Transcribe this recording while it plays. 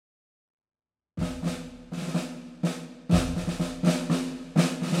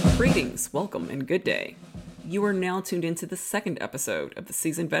Greetings, welcome, and good day. You are now tuned into the second episode of the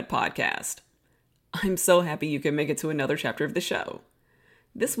Seasoned Vet Podcast. I'm so happy you can make it to another chapter of the show.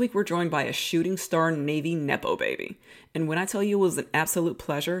 This week we're joined by a shooting star Navy Nepo baby, and when I tell you it was an absolute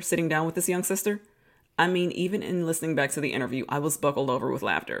pleasure sitting down with this young sister, I mean even in listening back to the interview I was buckled over with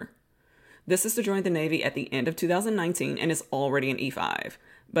laughter. This sister joined the Navy at the end of 2019 and is already an E5,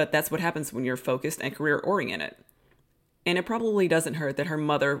 but that's what happens when you're focused and career-oriented. And it probably doesn't hurt that her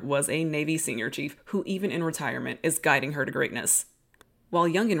mother was a Navy senior chief who, even in retirement, is guiding her to greatness. While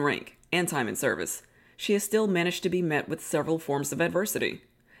young in rank and time in service, she has still managed to be met with several forms of adversity.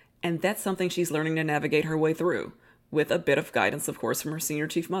 And that's something she's learning to navigate her way through, with a bit of guidance, of course, from her senior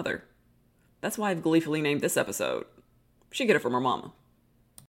chief mother. That's why I've gleefully named this episode. She get it from her mama.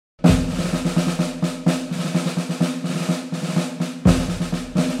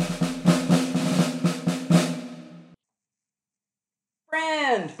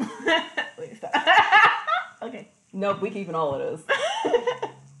 Friend! Wait, stop. Okay. Nope, we keeping all of this.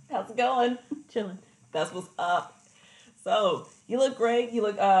 How's it going? Chilling. That's what's up. So, you look great. You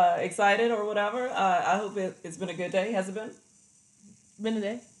look excited or whatever. I hope it's been a good day. Has it been? Been a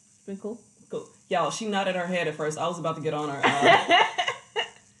day. It's been cool. Cool. Y'all, she nodded her head at first. I was about to get on her.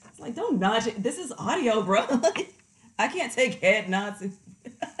 It's like, don't nod. This is audio, bro. I can't take head nods.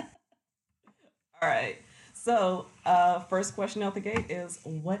 All right. So, first question out the gate is,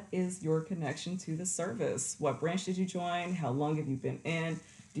 what is your connection to the service? What branch did you join? How long have you been in?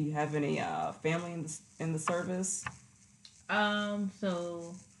 Do you have any family in the service? Oh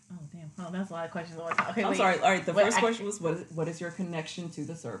damn. Oh, that's a lot of questions. Okay, I'm sorry. All right, the first question was, what is your connection to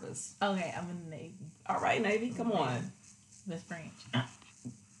the service? Okay, I'm in the Navy. All right, Navy, come on. Best branch.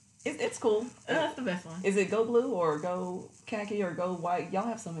 It's cool. That's the best one. Is it go blue or go khaki or go white? Y'all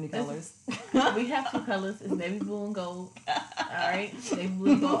have so many colors. We have two colors. It's navy blue and gold. All right, navy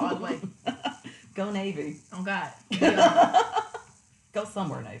blue and gold all the way. Go Navy. Oh God. Go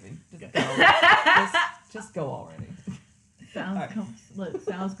somewhere, Navy. Just go. just go already.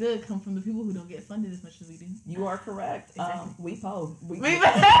 Sounds good. Come from the people who don't get funded as much as we do. You are correct. Exactly. We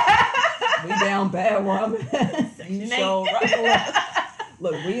down bad, woman. You show right.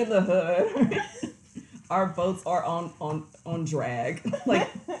 Look, we in the hood. Our votes are on drag.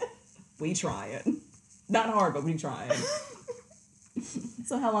 Like, we trying. Not hard, but we trying.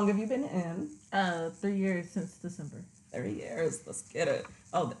 So how long have you been in? 3 years since December. 3 years. Let's get it.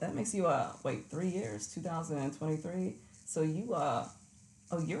 Oh, that makes you 3 years, 2023. So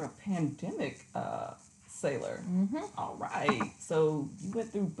you're a pandemic sailor. Mm-hmm. All right. So you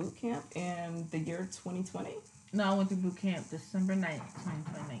went through boot camp in the year 2020? No, I went through boot camp December 9th,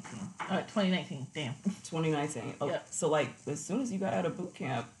 2019. Damn. 2019. Oh, yep. So, as soon as you got out of boot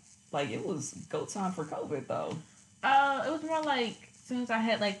camp, it was go time for COVID, though. It was more as soon as I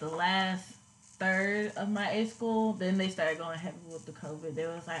had, the last third of my age school, then they started going heavy with the COVID. They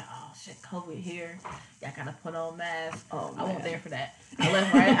was like, oh, shit, COVID here. Y'all gotta put on masks. Oh, I wasn't there for that. I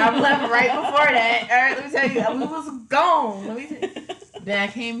left right before that. All right, let me tell you, we was gone. Let me tell you. Then I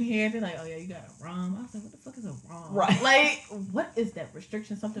came here, they're like, oh yeah, you got a ROM. I was like, what the fuck is a ROM? Right. What is that?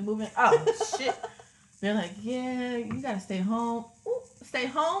 Restriction, something moving? Oh, shit. They're like, yeah, you gotta stay home. Ooh, stay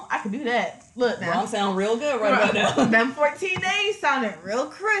home? I can do that. Look now. ROM sound real good right about now. Them 14 days sounded real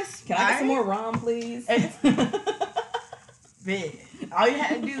crisp. Can I get some more ROM, please? Big. All you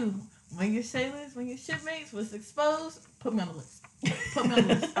had to do, when your shipmates was exposed, put me on the list. Put me on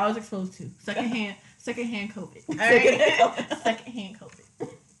the list. I was exposed to. Secondhand COVID. All right? Secondhand COVID.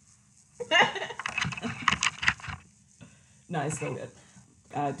 Nice, so good.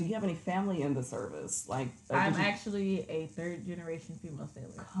 Do you have any family in the service? I'm actually a third generation female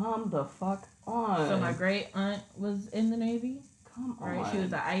sailor. Come the fuck on. So my great aunt was in the Navy. Come on. Right, she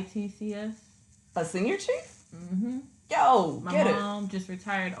was an ITCS. A senior chief? Mm-hmm. Yo, my mom just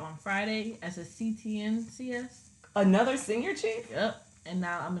retired on Friday as a CTNCS. Another senior chief? Yep. And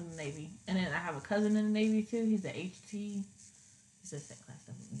now I'm in the Navy. And then I have a cousin in the Navy too. He's an HT. He's a second class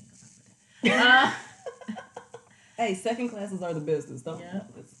stuff. We ain't gonna talk about that. Hey, second classes are the business, don't yeah.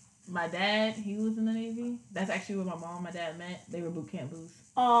 My dad, he was in the Navy. That's actually where my mom and my dad met. They were boot camp booths.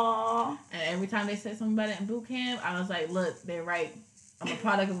 Aww. And every time they said something about it in boot camp, I was like, look, they're right. I'm a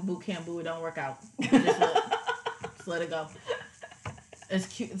product of a boot camp boo. It don't work out. Just let it go. It's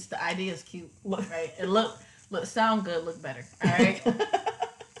cute. The idea is cute. Right? It look, sound good, look better. All right?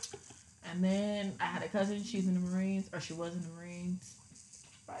 And then I had a cousin. She's in the Marines, or she was in the Marines.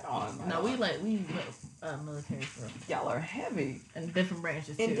 Right on. We military for y'all are heavy in different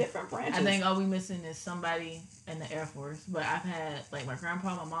branches too. In different branches. I think all we missing is somebody in the Air Force. But I've had my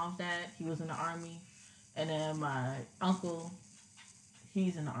grandpa, my mom's dad. He was in the Army, and then my uncle.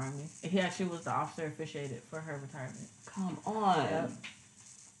 He's in the Army. He actually was the officer officiated for her retirement. Come on. Yep.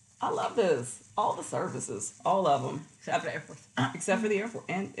 I love this. All the services. All of them. Except for the Air Force. Except for the Air Force.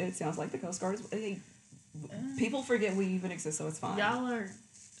 And it sounds like the Coast Guard is... Hey, people forget we even exist, so it's fine. Y'all are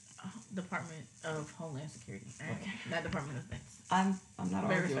Department of Homeland Security. Right? Okay. Not Department of Defense. I'm not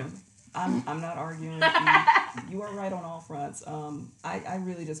Very arguing. respectful. I'm not arguing with you. You are right on all fronts. I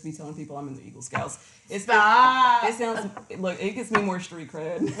really just be telling people I'm in the Eagle Scouts. Stop. It sounds... Look, it gets me more street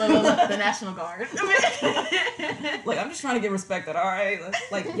cred. Look, the National Guard. Look, I'm just trying to get respected, all right?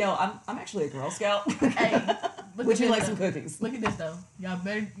 Like, yo, I'm actually a Girl Scout. Hey, would you like some cookies? Look at this, though. Y'all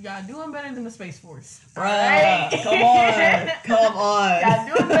doing better than the Space Force. Bruh, right? Come on. Y'all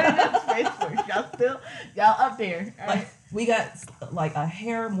doing better than the Space Force. Y'all up there. All right? Like, we got like a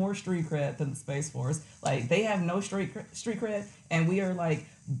hair more street cred than the Space Force. Like, they have no street cred, and we are like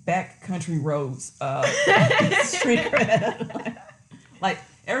backcountry roads street cred. Like,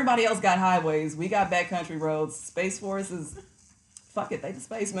 everybody else got highways, we got backcountry roads. Space Force is... Fuck it, they the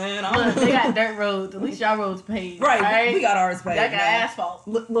space, man. Look, they got dirt roads. At least y'all roads paved. Right? We got ours paved. Y'all got asphalt.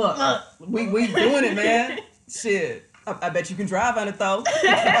 Look. We doing it, man. Shit. I bet you can drive on it, though.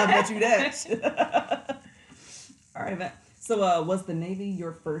 I bet you that. All right, man. So, was the Navy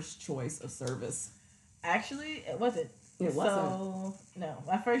your first choice of service? Actually, it wasn't. It wasn't? So, no.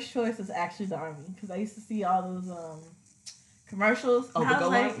 My first choice was actually the Army. Because I used to see all those commercials. Oh, and the I was go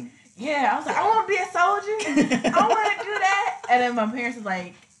like, out? yeah. I was like, I want to be a soldier. I want to do that. And then my parents was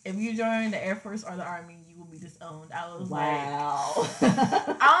like, if you join the Air Force or the Army, you will be disowned. I was Wow.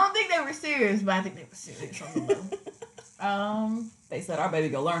 I don't think they were serious, but I think they were serious on the low. They said our baby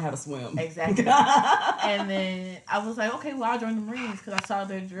go learn how to swim. Exactly. And then I was like, okay, well, I'll join the Marines because I saw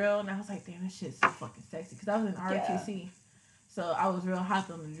their drill, and I was like, damn, that shit's so fucking sexy. Because I was in ROTC, so I was real hot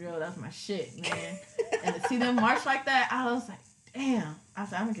on the drill. That was my shit, man. And to see them march like that, I was like, damn. I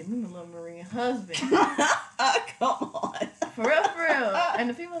was like, I'm gonna get me a little Marine husband. Come on. For real. And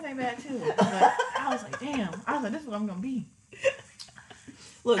the females ain't bad too. But I was like, damn. I was like, this is what I'm gonna be.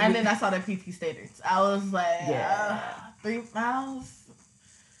 Look, and then I saw their PT standards. I was like, 3 miles.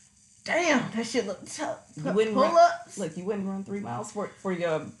 Damn, that shit looked tough. Pull ups. Look, you wouldn't run 3 miles for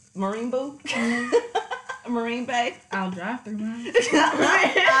your Marine boo? A Marine bay? I'll drive 3 miles.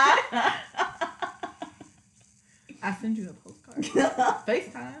 I'll send you a postcard.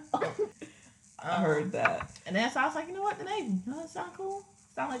 FaceTime. I heard that. And then so I was like, you know what, the Navy. That sound cool.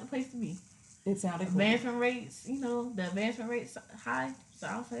 Sound like the place to be. It sounded cool. Advancement rates, the advancement rates high. So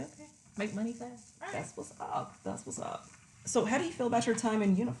I was like, okay, make money fast. Right. That's what's up. So how do you feel about your time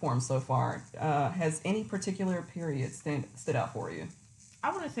in uniform so far? Has any particular period stood out for you? I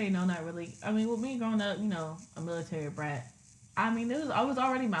want to say no, not really. I mean, with me growing up, a military brat, I mean, I was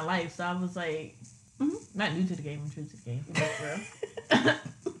already my life. So I was like, not new to the game, I'm true to the game.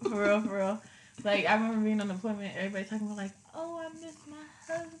 For real. Like, I remember being on deployment, everybody talking about like, oh, I miss my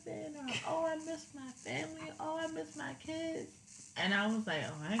husband, or oh, I miss my family, oh, I miss my kids. And I was like,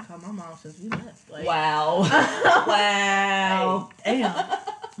 oh, I ain't called my mom since we left. Like, wow. Wow. Like, damn.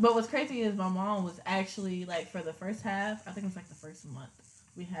 But what's crazy is my mom was actually, like, for the first half, I think it was like the first month,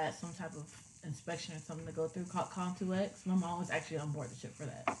 we had some type of inspection or something to go through called Com2X. My mom was actually on board the ship for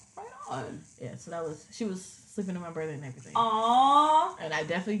that. Right on. Yeah, so she was sleeping in my berth and everything. Aww. And I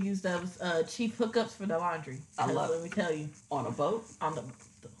definitely used those cheap hookups for the laundry. I love it. Let me tell you. On a boat? On the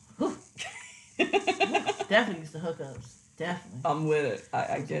definitely used the hookups. Definitely. I'm with it.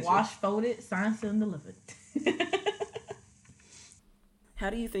 I get Wash, folded, signed, sealed, and delivered. How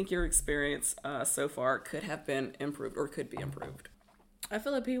do you think your experience so far could have been improved or could be improved? I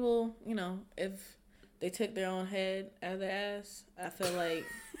feel like people, if they took their own head out of their ass, I feel like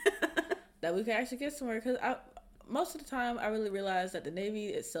that we could actually get somewhere. Because most of the time, I really realize that the Navy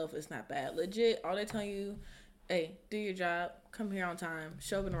itself is not bad. Legit, all they tell you, hey, do your job, come here on time,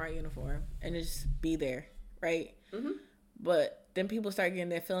 show up in the right uniform, and just be there, right? Mm-hmm. But then people start getting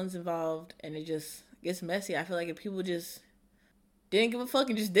their feelings involved, and it just gets messy. I feel like if people just didn't give a fuck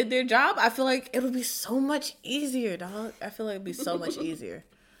and just did their job, I feel like it'll be so much easier, dog. I feel like it'd be so much easier.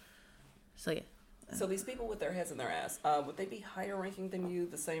 So, yeah. So these people with their heads in their ass, would they be higher ranking than you,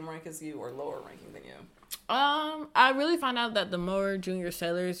 the same rank as you, or lower ranking than you? I really find out that the more junior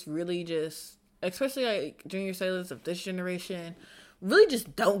sailors really just, especially like junior sailors of this generation, really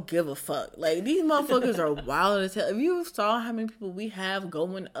just don't give a fuck. Like, these motherfuckers are wild as hell. If you saw how many people we have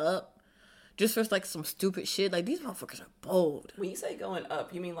going up just for like some stupid shit, like, these motherfuckers are bold. When you say going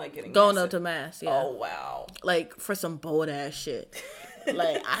up, you mean like getting going up to mass? Yeah. Oh wow. Like, for some bold ass shit.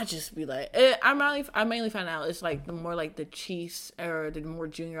 Like, I just be like, I mainly find out it's like the more like the chiefs or the more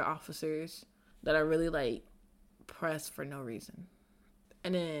junior officers that are really like pressed for no reason.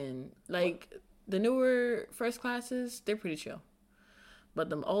 And then, like, the newer first classes, they're pretty chill. But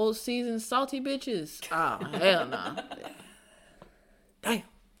them old seasoned salty bitches, hell no. Damn.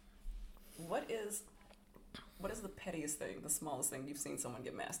 What is the pettiest thing, the smallest thing you've seen someone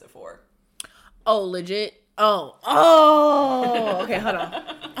get mastered for? Oh, legit? Oh. Okay, hold on.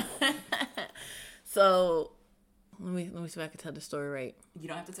 So, let me see if I can tell the story right. You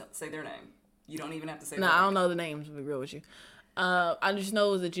don't have to say their name. You don't even have to say No, I don't know the names, to be real with you. I just know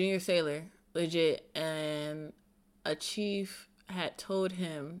it was a junior sailor, legit, and a chief had told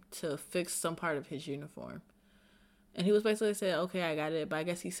him to fix some part of his uniform. And he was basically said, okay, I got it. But I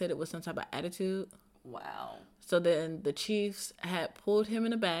guess he said it was some type of attitude. Wow. So then the chiefs had pulled him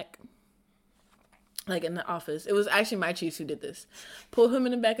in the back, like in the office. It was actually my chiefs who did this. Pulled him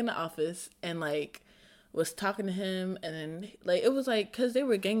in the back in the office and like was talking to him. And then like, it was like, cause they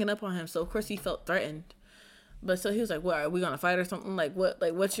were ganging up on him. So of course he felt threatened. But so he was like, "What, are we gonna fight or something? Like what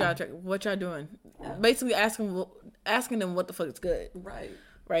y'all doing?" Basically asking them what the fuck is good.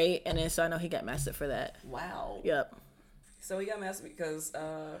 Right. And then so I know he got mastered for that. Wow. Yep. So he got mastered because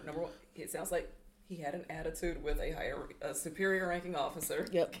number one, it sounds like he had an attitude with a superior ranking officer.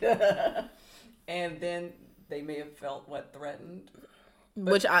 Yep. And then they may have felt threatened.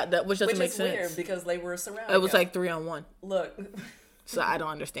 Which doesn't make sense. Weird because they were surrounded. It was like 3-on-1. Look. So I don't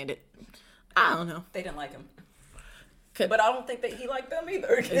understand it. I don't know. They didn't like him. But I don't think that he liked them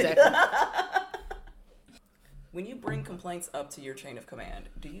either. Exactly. When you bring complaints up to your chain of command,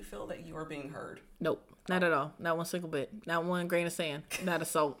 do you feel that you are being heard? Nope. Not at all. Not one single bit. Not one grain of sand. Not a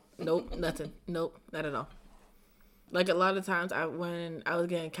salt. Nope. Nothing. Nope. Not at all. Like a lot of times when I was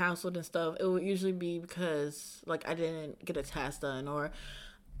getting counseled and stuff, it would usually be because like I didn't get a task done or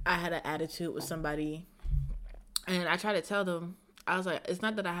I had an attitude with somebody. And I try to tell them, I was like, it's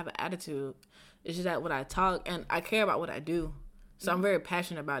not that I have an attitude. It's just that when I talk and I care about what I do. So I'm very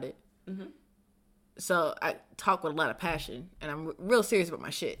passionate about it. Mm-hmm. So I talk with a lot of passion and I'm real serious about my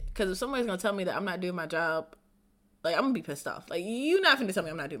shit. Because if somebody's going to tell me that I'm not doing my job, like I'm going to be pissed off. Like you're not going to tell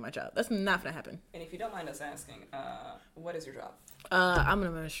me I'm not doing my job. That's not going to happen. And if you don't mind us asking, what is your job? I'm an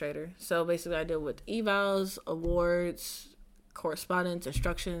administrator. So basically I deal with evals, awards, correspondence,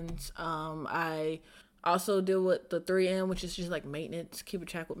 instructions. I also deal with the 3M, which is just like maintenance, keep a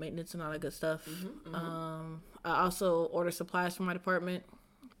track with maintenance and all that good stuff. Mm-hmm, mm-hmm. I also order supplies for my department.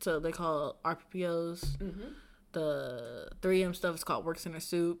 So they call RPPOs. Mm-hmm. The 3M stuff is called Work Center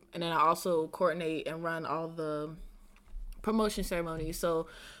Soup. And then I also coordinate and run all the promotion ceremonies. So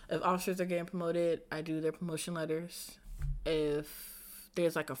if officers are getting promoted, I do their promotion letters. If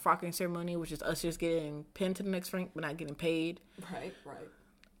there's like a frocking ceremony, which is us just getting pinned to the next rank but not getting paid. Right.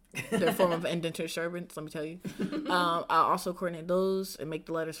 They're a form of indentured servants, let me tell you. I also coordinate those and make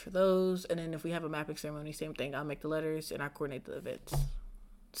the letters for those. And then if we have a mapping ceremony, same thing. I'll make the letters and I coordinate the events.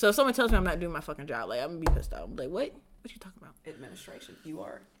 So if someone tells me I'm not doing my fucking job, like I'm gonna be pissed off. I'm like, what? What you talking about? Administration. You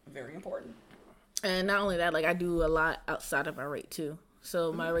are very important. And not only that, like I do a lot outside of my rate too.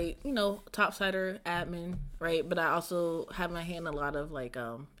 So my rate, topsider, admin, right? But I also have my hand in a lot of like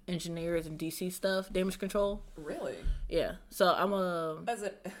engineers and DC stuff, damage control. Really? Yeah. So I'm as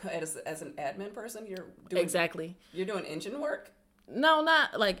an admin person, you're doing exactly. You're doing engine work? No,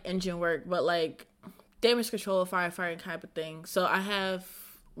 not like engine work, but like damage control, firefighting type of thing. So I have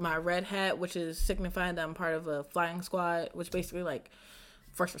my red hat, which is signifying that I'm part of a flying squad, which basically like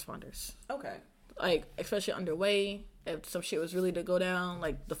first responders. Okay. Like especially underway. If some shit was really to go down,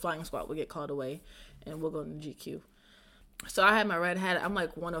 like the flying squad would get called away and we'll go into GQ. So I had my red hat. I'm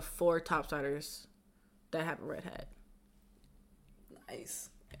like one of 4 topsiders that have a red hat. Nice.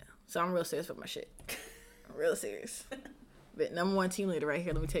 Yeah. So I'm real serious with my shit. Real serious. But number 1 team leader right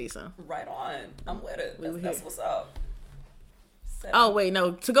here, let me tell you something. Right on. I'm with it. That's what's up. Oh, wait,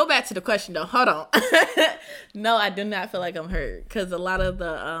 no. To go back to the question, though. Hold on. No, I do not feel like I'm hurt. Because a lot of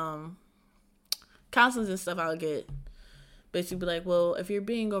the counselors and stuff I'll get basically be like, well, if you're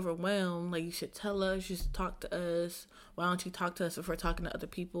being overwhelmed, like, you should tell us, you should talk to us. Why don't you talk to us if we're talking to other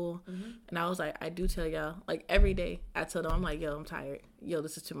people? Mm-hmm. And I was like, I do tell y'all, like, every day I tell them, I'm like, yo, I'm tired. Yo,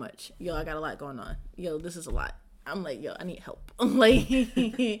 this is too much. Yo, I got a lot going on. Yo, this is a lot. I'm like, yo, I need help. Like,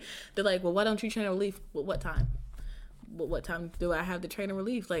 they're like, well, why don't you train and relief? Well, what time? Well, what time do I have to train and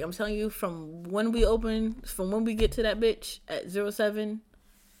relief? Like, I'm telling you, from when we get to that bitch at 07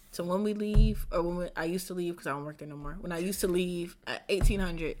 to when we leave, or I used to leave because I don't work there no more. When I used to leave at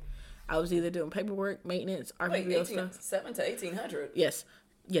 1800, I was either doing paperwork, maintenance, RPVO stuff. 7 to 1800? Yes.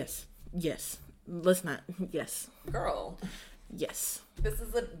 Let's not. Yes. Girl. Yes. This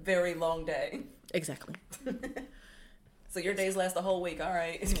is a very long day. Exactly. So your days last the whole week, all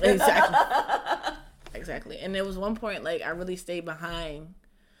right. Exactly. exactly. And there was one point, like, I really stayed behind,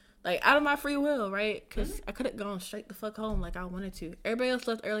 like, out of my free will, right? Because I could have gone straight the fuck home like I wanted to. Everybody else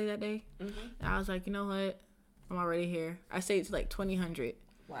left early that day. And I was like, you know what? I'm already here. I stayed to like 2000.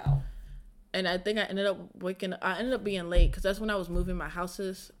 Wow. And I think I ended up being late because that's when I was moving my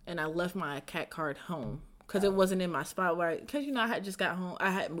houses and I left my cat card home. Because it wasn't in my spot because, I had just got home. I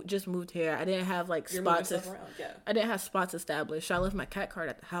had just moved here. I didn't have, like, spots. I didn't have spots established. So I left my cat card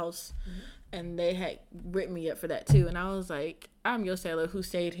at the house. And they had written me up for that, too. And I was like, I'm your sailor who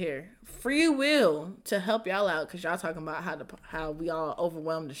stayed here. Free will to help y'all out. Because y'all talking about how we all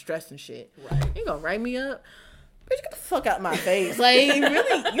overwhelmed and stressed and shit. Right. You gonna write me up? Bitch, get the fuck out my face. Like,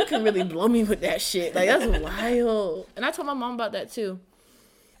 really, you can really blow me with that shit. Like, that's wild. And I told my mom about that, too.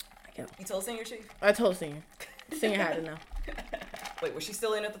 You told Senior Chief? I told Senior. Senior had to know. Wait, was she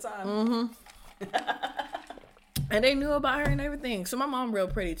still in at the time? And they knew about her and everything. So my mom real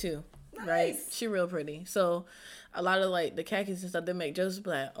pretty too. Nice. Right? She real pretty. So a lot of like the khakis and stuff, they make jokes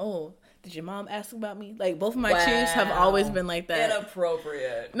like, oh, did your mom ask about me? Like both of my chiefs have always been like that.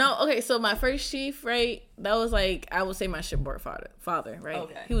 Inappropriate. No, okay, so my first chief, right, that was like, I would say my shipboard father, right?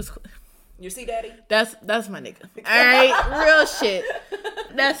 Okay. He was... Your sea daddy? That's my nigga. All right, real shit.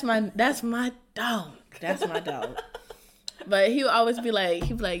 That's my dog. That's my dog. But he would always be like,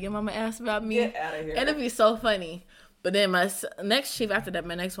 your mama asked about me. Get out of here. And it'd be so funny. But then my next chief after that,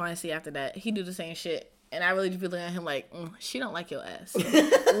 my next YNC after that, he do the same shit. And I really just be looking at him like, she don't like your ass.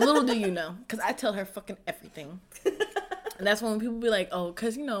 Little do you know. Because I tell her fucking everything. And that's when people be like, oh,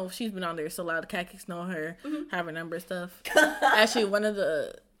 because, she's been on there. So a lot of khakis know her, have her number and stuff. Actually, one of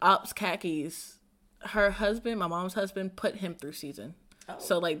the ops khakis, her husband, my mom's husband, put him through season. Oh.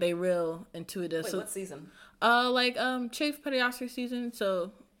 So, like, they real intuitive. Wait, so, what season? Chief Petty Officer season,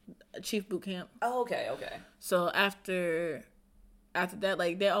 so Chief Boot Camp. Oh, okay. So, after that,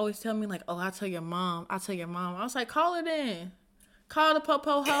 like, they always tell me, like, oh, I'll tell your mom. I was like, call her then. Call the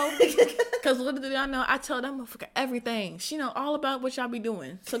po-po hoe. Because little did y'all know, I tell that motherfucker everything. She know all about what y'all be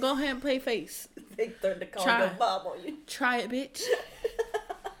doing. So, go ahead and play face. They threatened to call your Bob on you. Try it, bitch.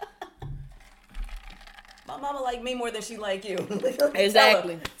 My mama like me more than she like you.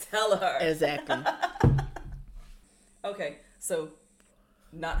 Exactly. Tell her. Exactly. Okay, so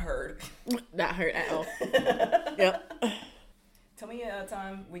not heard. Not heard at all. Yep. Tell me a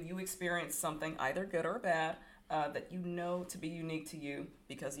time when you experienced something, either good or bad, that you know to be unique to you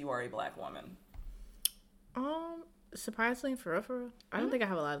because you are a Black woman. Surprisingly, for real, I don't think I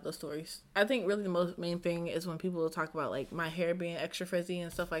have a lot of those stories. I think really the main thing is when people talk about like my hair being extra frizzy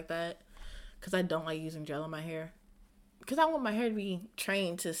and stuff like that. Because I don't like using gel in my hair. Because I want my hair to be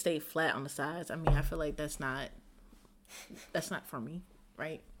trained to stay flat on the sides. I mean, I feel like that's not for me,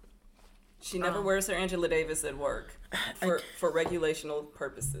 right? She never wears her Angela Davis at work for regulational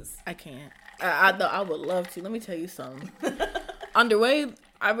purposes. I can't. I would love to. Let me tell you something. Underway,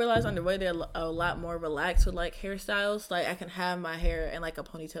 I realized Underway they're a lot more relaxed with like hairstyles. Like I can have my hair in like a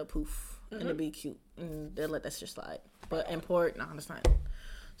ponytail poof and it'd be cute, and they'll let that shit slide. But in port, no, it's not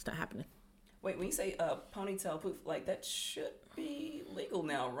happening. Wait, when you say ponytail poof, like that should be legal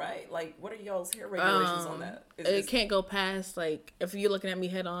now, right? Like, what are y'all's hair regulations on that? It can't go past like if you're looking at me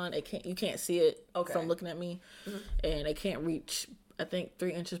head on, you can't see it from looking at me, and it can't reach I think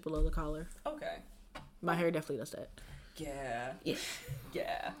 3 inches below the collar. Okay, my hair definitely does that. Yeah.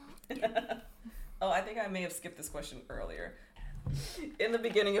 Oh, I think I may have skipped this question earlier. In the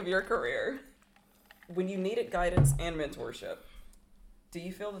beginning of your career, when you needed guidance and mentorship, do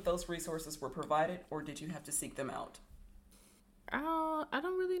you feel that those resources were provided, or did you have to seek them out? I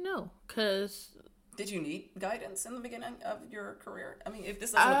don't really know, cause did you need guidance in the beginning of your career? I mean, if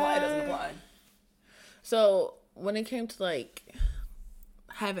this doesn't apply, it doesn't apply. So when it came to like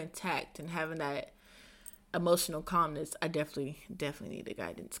having tact and having that emotional calmness, I definitely needed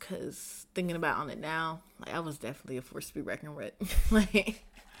guidance. Cause thinking about on it now, like I was definitely a force to be reckoned with. Like.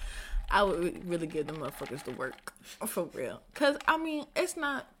 I would really give them motherfuckers the work. For real. Because, I mean, it's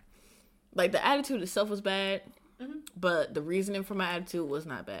not... Like, the attitude itself was bad. But the reasoning for my attitude was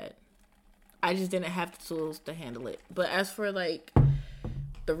not bad. I just didn't have the tools to handle it. But as for, like,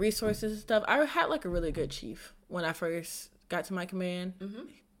 the resources and stuff, I had, like, a really good chief when I first got to my command.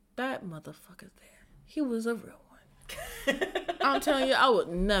 That motherfucker there. He was a real one. I'm telling you,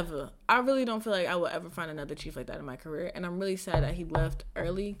 I really don't feel like I would ever find another chief like that in my career. And I'm really sad that he left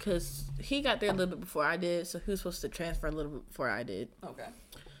early because he got there a little bit before I did. So he was supposed to transfer a little bit before I did. Okay.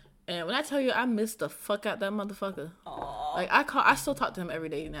 And when I tell you, I missed the fuck out that motherfucker. Aww. Like, I still talk to him every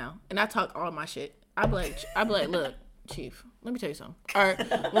day now. And I talk all my shit. I be like, look, chief, let me tell you something. Or,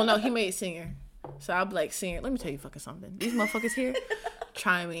 well, no, he made senior. So I'll be like, senior, let me tell you fucking something. These motherfuckers here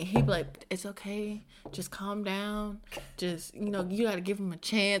trying me. He'd be like, it's okay. Just calm down. Just, you got to give him a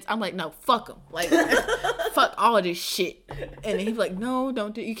chance. I'm like, no, fuck him. Like, fuck all of this shit. And he'd be like, no,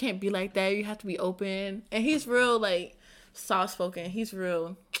 you can't be like that. You have to be open. And he's real, like, soft-spoken. He's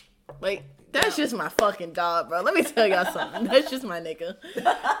real, like, that's just my fucking dog, bro. Let me tell y'all something. That's just my nigga.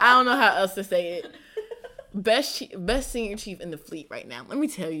 I don't know how else to say it. Best senior chief in the fleet right now. Let me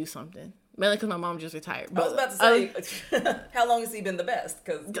tell you something. Mainly because my mom just retired. But I was about to say, how long has he been the best?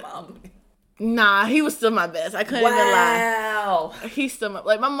 Because mom. Nah, he was still my best. I couldn't even lie. Wow. He's still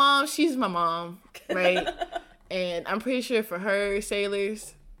my mom. She's my mom, right? And I'm pretty sure for her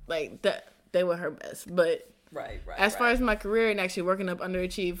sailors, like that, they were her best. But right. As far as my career and actually working up under a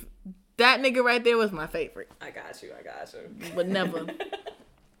chief, that nigga right there was my favorite. I got you. Would never.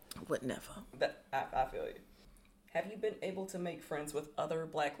 I feel you. Have you been able to make friends with other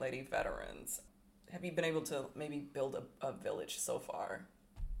Black lady veterans? Have you been able to maybe build a village so far?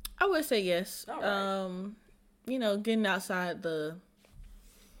 I would say yes. All right. Getting outside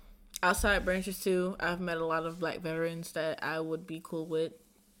branches too. I've met a lot of Black veterans that I would be cool with.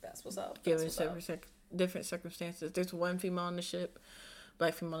 That's what's up. Given different circumstances. There's one female on the ship,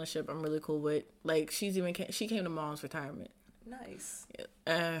 Black female on the ship I'm really cool with. Like, she came to mom's retirement. Nice.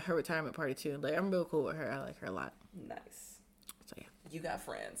 Yeah. Her retirement party too. Like, I'm real cool with her. I like her a lot. Nice. So yeah. You got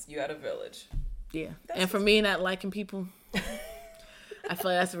friends. You got a village. Yeah. And for me, not liking people, I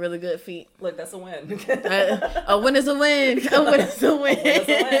feel like that's a really good feat. Look, that's a win. A win is a win. A win is a win.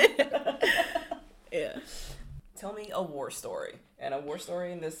 Yeah. Tell me a war story. And a war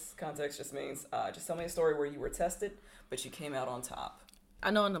story in this context just means just tell me a story where you were tested, but you came out on top.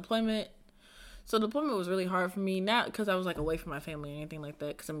 I know on deployment. So deployment was really hard for me, not because I was like away from my family or anything like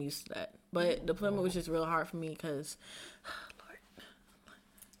that, because I'm used to that. But deployment was just real hard for me because, Lord.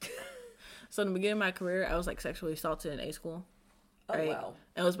 So in the beginning of my career, I was like sexually assaulted in A school. Right? Oh, wow.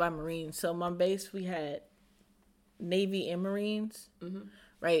 It was by Marines. So my base, we had Navy and Marines. Mm-hmm.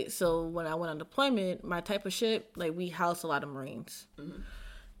 Right. So when I went on deployment, my type of ship, like, we house a lot of Marines. Mm-hmm.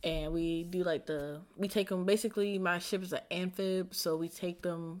 And we do we take them, basically my ship is an amphib, so we take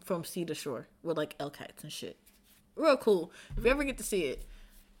them from sea to shore with like LCATs and shit. Real cool. If you ever get to see it,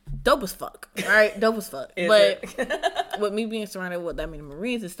 dope as fuck. Alright, dope as fuck. But with me being surrounded with that many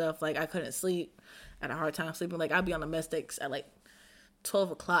Marines and stuff, like, I couldn't sleep. I had a hard time sleeping. Like, I'd be on the mess decks at like 12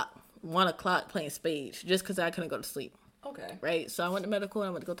 o'clock, 1 o'clock playing spades just because I couldn't go to sleep. Okay. Right? So I went to medical and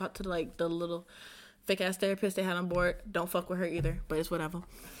I went to go talk to the little fake ass therapist they had on board. Don't fuck with her either, but it's whatever.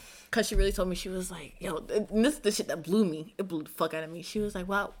 Cause she really told me, she was like, yo, and this is the shit that blew me. It blew the fuck out of me. She was like,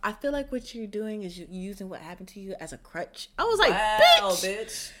 well, I feel like what you're doing is you using what happened to you as a crutch. I was like, wow,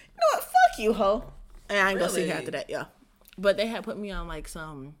 bitch. You know what? Fuck you, hoe. And I ain't gonna see her after that, yeah. But they had put me on like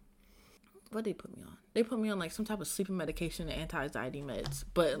what they put me on? They put me on like some type of sleeping medication and anti-anxiety meds.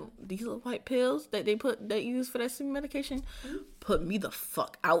 But these little white pills that they use for that sleeping medication put me the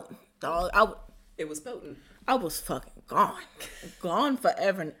fuck out, dog. It was potent. I was fucking gone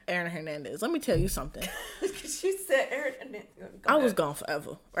forever. Aaron Hernandez. Let me tell you something. She said Aaron Hernandez. I was gone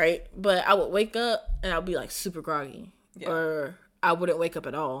forever, right? But I would wake up and I'd be like super groggy, or I wouldn't wake up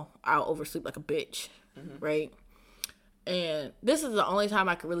at all. I'll oversleep like a bitch, right? And this is the only time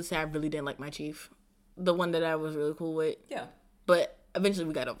I could really say I really didn't like my chief, the one that I was really cool with. Yeah. But eventually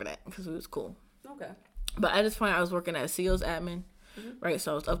we got over that because it was cool. Okay. But at this point, I was working at CO's admin, right?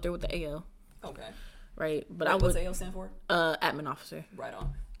 So I was up there with the AO. Okay. Right, but what's AO stand for? Admin officer. Right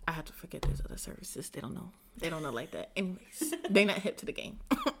on. I have to forget there's other services. They don't know. They don't know like that. Anyways, they not hip to the game.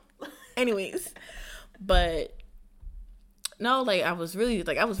 Anyways, but no, like, I was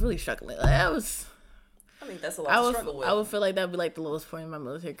really struggling. Like, I mean, that's a lot to struggle with. I would feel like that'd be like the lowest point in my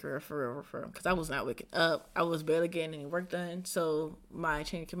military career for real, because I was not waking up. I was barely getting any work done. So my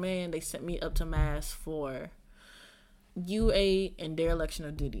chain of command, they sent me up to Mass for UA and dereliction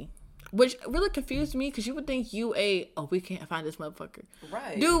of duty. Which really confused me, because you would think UA, we can't find this motherfucker.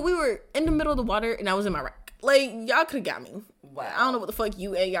 Right. Dude, we were in the middle of the water, and I was in my rack. Like, y'all could have got me. Wow. I don't know what the fuck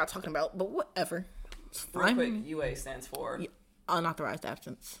UA y'all talking about, but whatever. It's fine. Real quick, UA stands for? Unauthorized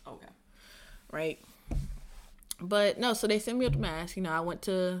absence. Okay. Right. But, no, so they sent me up to Mass. I went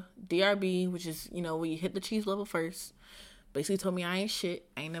to DRB, which is, where you hit the chief level first. Basically told me I ain't shit.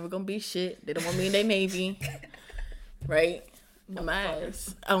 I ain't never gonna be shit. They don't want me in their Navy. Right? In my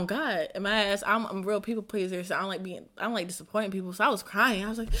ass. Oh God. In my ass. I'm a real people pleaser, so I don't like disappointing people. So I was crying. I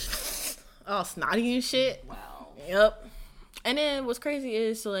was like all snotty and shit. Wow. Yep. And then what's crazy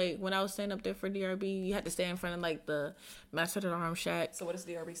is, so like when I was standing up there for DRB, you had to stand in front of like the Master at Arms shack. So what does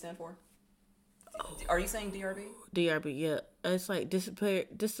DRB stand for? Are you saying DRB? DRB, yeah. It's like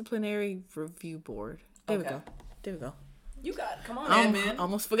disciplinary review board. There we go. You got it. Come on, admin.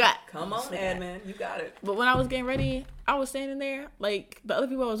 Almost forgot. Come on, admin. You got it. But when I was getting ready, I was standing there, like, the other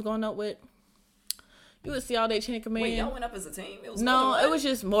people I was going up with, you would see all their chain of command. Wait, y'all went up as a team? It was it was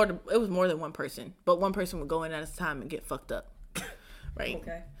just more than one person. But one person would go in at a time and get fucked up. Right?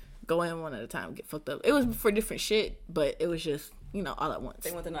 Okay. Go in one at a time and get fucked up. It was for different shit, but it was just, all at once.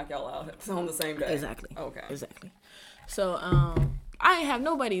 They went to knock y'all out on the same day. Exactly. Okay. Exactly. So, I ain't have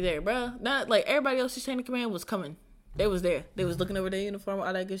nobody there, bro. Not like everybody else's chain of command was coming. They was there. They was looking over their uniform,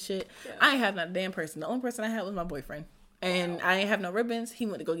 all that good shit. Yeah. I ain't have not a damn person. The only person I had was my boyfriend. And I ain't have no ribbons. He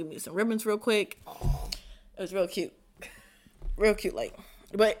went to go give me some ribbons real quick. Aww. It was real cute. Real cute, like.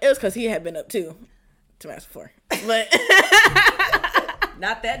 But it was because he had been up too to match before. But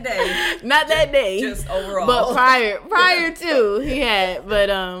not that day. Not that day. Just overall. But prior to he had. But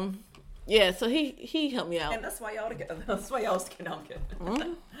yeah, so he helped me out. And that's why y'all together. That's why y'all was together. I'm kidding.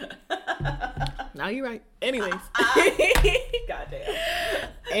 Mm-hmm. Now you're right. Anyways. Goddamn.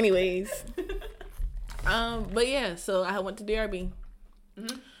 Anyways. But yeah, so I went to DRB.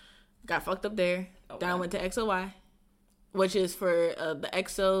 Mm-hmm. Got fucked up there. Oh, then I went to XOY, which is for the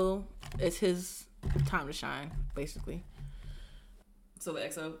XO. It's his time to shine, basically. So the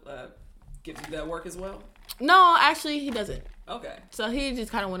XO gives you that work as well? No, actually, he doesn't. Okay. So he just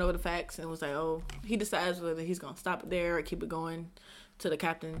kind of went over the facts and was like, oh, he decides whether he's going to stop it there or keep it going to the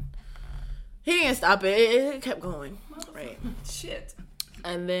captain. He didn't stop it. It kept going. Right. Shit.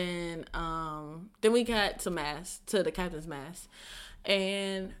 And then we got to the captain's mass.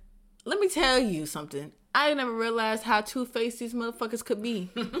 And let me tell you something. I never realized how two-faced these motherfuckers could be.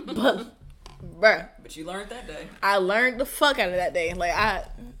 But you learned that day. I learned the fuck out of that day. Like, I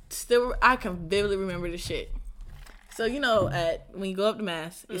can vividly remember the shit. So, when you go up to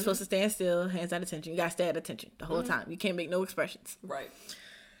mass, you're supposed to stand still, hands at attention. You gotta stay at attention the whole time. You can't make no expressions. Right.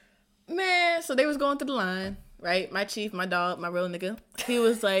 Man, so they was going through the line, right? My chief, my dog, my real nigga. He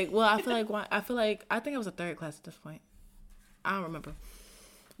was like, well, I think I was a third class at this point. I don't remember.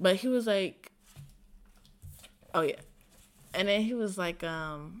 But he was like, oh yeah. And then he was like,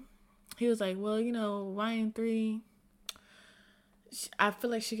 well, YN3, I feel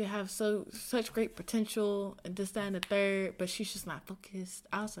like she could have such great potential and this, that, and the third, but she's just not focused.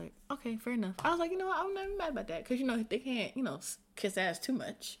 I was like, okay, fair enough. I was like, I'm not mad about that. Because, they can't, kiss ass too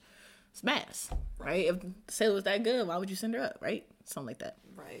much. It's mass, right? If the sale was that good, why would you send her up, right? Something like that.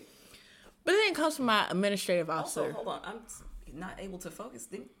 Right. But then it comes from my administrative officer. Also, hold on. I'm not able to focus.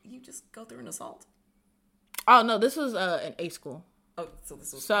 Didn't you just go through an assault? Oh, no. This was an A school. Oh, so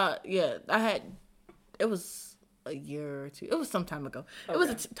this was... So, yeah. It was a year or two. It was some time ago. Okay. It was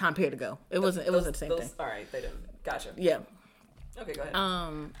a time period ago. It wasn't the same thing. All right. They didn't. Gotcha. Yeah. Okay, go ahead.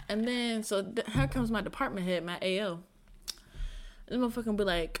 And then, here comes my department head, my AO. This motherfucker be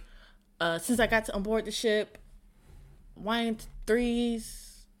like, since I got on board the ship,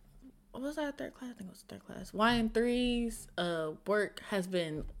 YN3's, what was that, third class? I think it was third class. YN3's work has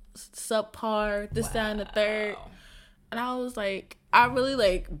been subpar, this, that, and the third. And I was like, I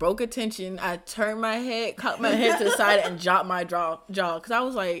really broke attention. I turned my head, caught my head to the side and dropped my jaw. Because I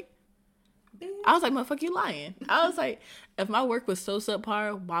was like, motherfucker, you lying. I was like, if my work was so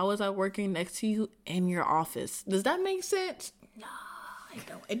subpar, why was I working next to you in your office? Does that make sense? No.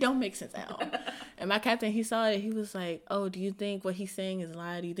 It don't make sense at all. And my captain, he saw it. He was like, oh, do you think what he's saying is a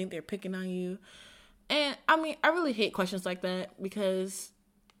lie? Do you think they're picking on you? And I mean, I really hate questions like that because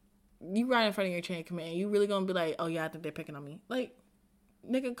you right in front of your chain of command. You really gonna be like, oh yeah, I think they're picking on me. Like,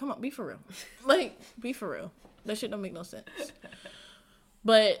 nigga, come on, be for real. Be for real. That shit don't make no sense.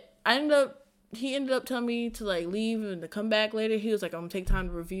 But he ended up telling me to leave and to come back later. He was like, I'm gonna take time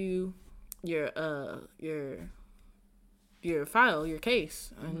to review your file, your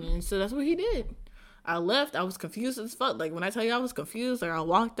case. And so that's what he did. I left. I was confused as fuck. When I tell you I was confused, I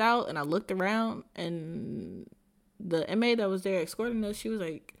walked out and I looked around and the MA that was there escorting us, she was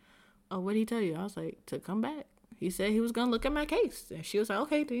like, oh, what did he tell you? I was like, to come back. He said he was going to look at my case. And she was like,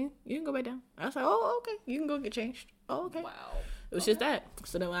 okay, then you can go back down. I was like, oh, okay. You can go get changed. Oh, okay. Wow. It was just that.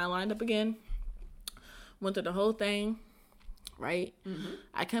 So then when I lined up again, went through the whole thing, right? Mm-hmm.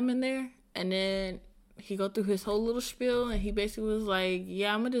 I come in there and then he go through his whole little spiel and he basically was like,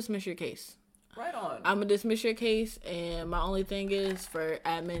 yeah, I'm going to dismiss your case. Right on. I'm going to dismiss your case and my only thing is for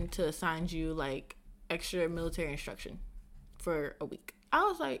admin to assign you extra military instruction for a week. I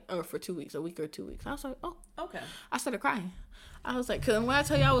was like, or for 2 weeks, a week or 2 weeks. I was like, oh. Okay. I started crying. I was like, because when I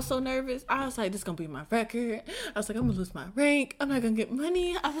tell you I was so nervous, I was like, this is going to be my record. I was like, I'm going to lose my rank. I'm not going to get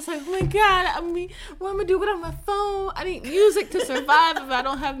money. I was like, oh my God. I mean, what am I going to do without my phone? I need music to survive. If I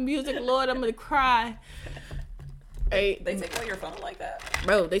don't have music, Lord, I'm going to cry. Hey, they take away your phone like that?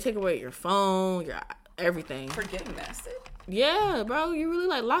 Bro, they take away your phone, everything. For getting nasty? Yeah, bro. You really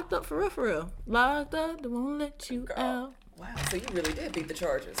like locked up for real, for real. Locked up, they won't let you Girl. out. Wow, so you really did beat the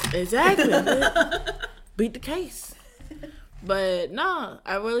charges. Exactly. Beat the case. But nah,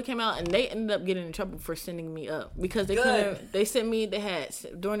 I really came out and they ended up getting in trouble for sending me up because they sent me,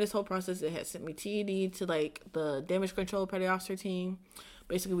 during this whole process, they had sent me TED to like the damage control petty officer team.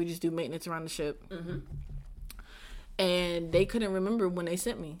 Basically, we just do maintenance around the ship. Mm-hmm. And they couldn't remember when they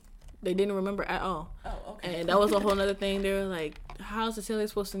sent me. They didn't remember at all. Oh, okay. And that was a whole other thing. They were like, how's the sailor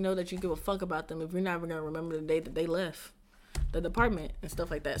supposed to know that you give a fuck about them if you're never going to remember the day that they left the department and stuff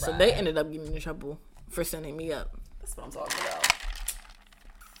like that? Right. So they ended up getting in trouble for sending me up. That's what I'm talking about.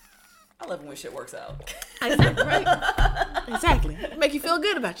 I love when shit works out. Exactly, right? Exactly. Make you feel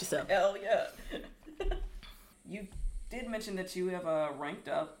good about yourself. Hell yeah. You did mention that you have ranked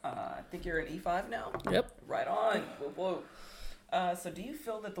up. I think you're an E5 now. Yep. Right on. Whoa. So do you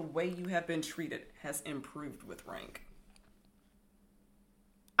feel that the way you have been treated has improved with rank?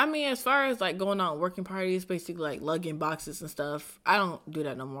 I mean, as far as like going on working parties, basically like lugging boxes and stuff, I don't do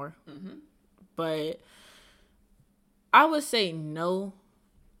that no more. Mm-hmm. But I would say no.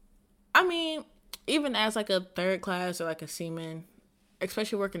 I mean, even as like a third class or like a seaman,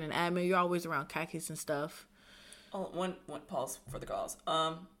 especially working in admin, you're always around khakis and stuff. Oh, one pause for the cause.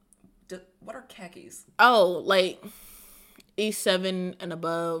 What are khakis? Oh, like E7 and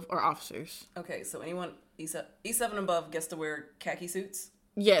above or officers. Okay, so anyone E7 and above gets to wear khaki suits?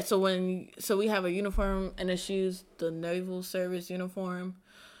 Yeah, so we have a uniform and it's used the naval service uniform.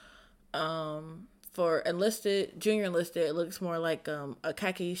 For enlisted, junior enlisted, it looks more like a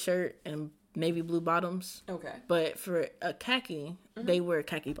khaki shirt and navy blue bottoms. Okay. But for a khaki, they wear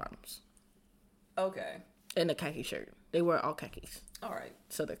khaki bottoms. Okay. And a khaki shirt. They wear all khakis. All right.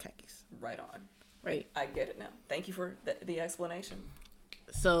 So they're khakis. Right on. Right. I get it now. Thank you for the explanation.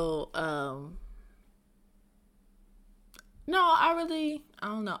 So, no, I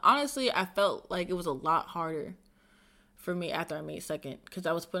don't know. Honestly, I felt like it was a lot harder for me after I made second because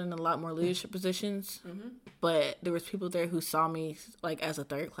I was put in a lot more leadership positions. Mm-hmm. But there was people there who saw me like as a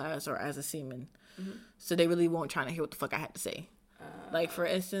third class or as a seaman. Mm-hmm. So they really weren't trying to hear what the fuck I had to say. Like, for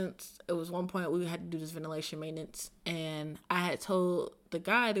instance, it was one point we had to do this ventilation maintenance, and I had told the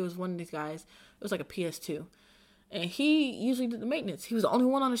guy, there was one of these guys, it was like a PS2, and he usually did the maintenance. He was the only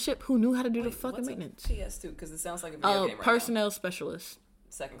one on the ship who knew how to do the fucking maintenance. PS2? Because it sounds like a video game right personnel now. Specialist.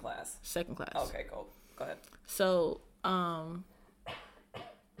 Second class. Okay, cool. Go ahead. So,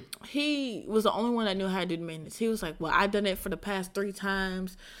 he was the only one that knew how to do the maintenance. He was like, well, I've done it for the past 3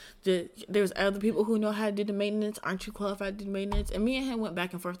 times. There's other people who know how to do the maintenance. Aren't you qualified to do the maintenance? And me and him went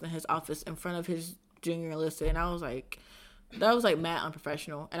back and forth in his office in front of his junior enlisted. And I was like, that was like mad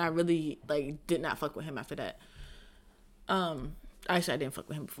unprofessional. And I really like did not fuck with him after that. Actually, I didn't fuck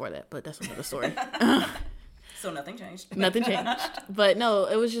with him before that, but that's another story. So nothing changed. Nothing changed. But no,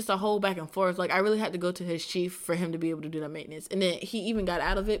 it was just a whole back and forth. Like, I really had to go to his chief for him to be able to do that maintenance. And then he even got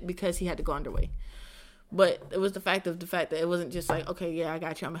out of it because he had to go underway. But it was the fact that it wasn't just like, okay, yeah, I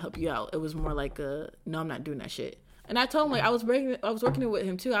got you, I'm gonna help you out. It was more like, no, I'm not doing that shit. And I told him, like, I was working with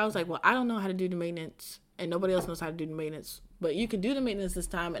him too. I was like, well, I don't know how to do the maintenance, and nobody else knows how to do the maintenance. But you can do the maintenance this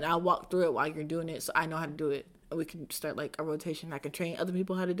time, and I'll walk through it while you're doing it, so I know how to do it. And we can start like a rotation. I can train other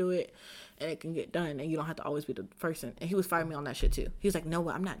people how to do it, and it can get done. And you don't have to always be the person. And he was firing me on that shit too. He was like, no,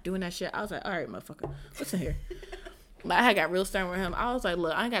 I'm not doing that shit. I was like, all right, motherfucker, listen here. But I had got real stern with him. I was like,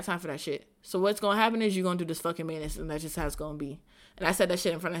 look, I ain't got time for that shit. So what's going to happen is you're going to do this fucking maintenance, and that's just how it's going to be. And I said that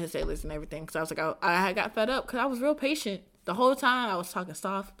shit in front of his sailors and everything. Because I was like, I had got fed up because I was real patient. The whole time I was talking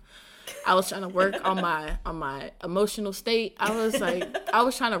soft. I was trying to work on my emotional state. I was like, I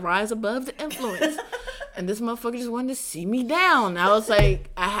was trying to rise above the influence. And this motherfucker just wanted to see me down. I was like,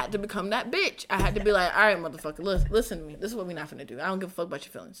 I had to become that bitch. I had to be like, all right, motherfucker, listen to me. This is what we not finna do. I don't give a fuck about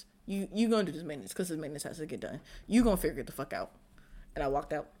your feelings. You gonna do this maintenance because this maintenance has to get done. You gonna figure it the fuck out. And I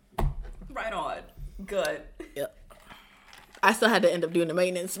walked out. Right on. Good. Yep. I still had to end up doing the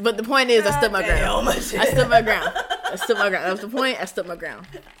maintenance. But the point is, I stood my ground. I stood my ground. That was the point. I stood my ground.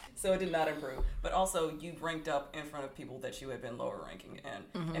 So it did not improve. But also, you ranked up in front of people that you had been lower ranking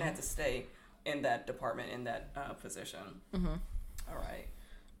in and had to stay in that department, in that position. Mm-hmm. All right.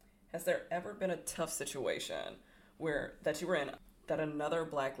 Has there ever been a tough situation that you were in that another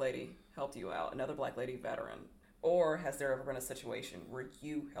black lady helped you out, another black lady veteran? Or has there ever been a situation where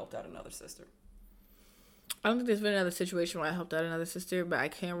you helped out another sister? I don't think there's been another situation where I helped out another sister, but I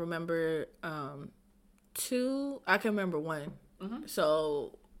can remember 2. I can remember 1. Mm-hmm.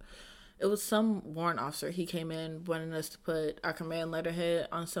 So it was some warrant officer. He came in wanting us to put our command letterhead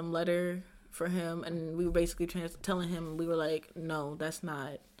on some letter for him, and we were basically telling him, we were like, no,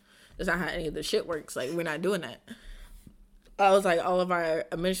 this That's not how any of the shit works. Like, we're not doing that. I was like, all of our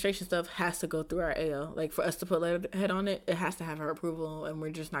administration stuff has to go through our AO. Like, for us to put letterhead on it, it has to have her approval, and we're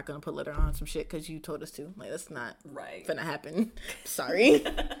just not going to put letter on some shit because you told us to. Like, that's not gonna happen. Sorry.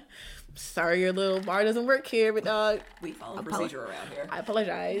 Sorry your little bar doesn't work here, but dog. We follow procedure around here. I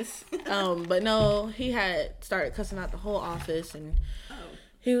apologize. But no, he had started cussing out the whole office, and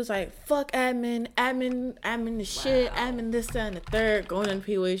he was like, fuck admin the shit, admin this, that, and the third. Going in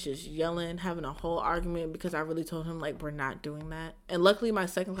POH, just yelling, having a whole argument because I really told him, like, we're not doing that. And luckily my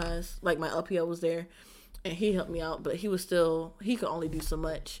second class, like, my LPO was there, and he helped me out, but he could only do so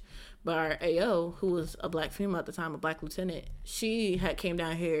much. But our AO, who was a black female at the time, a black lieutenant, she had came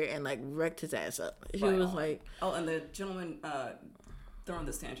down here and, like, wrecked his ass up. She was like... Oh, and the gentleman throwing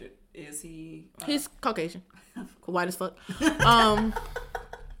this tangent, is he... He's Caucasian. White as fuck.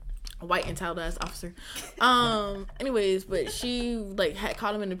 White entitled ass officer. Anyways, but she, like, had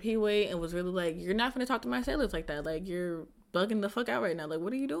caught him in the P-way and was really like, you're not gonna talk to my sailors like that. Like, you're bugging the fuck out right now. Like,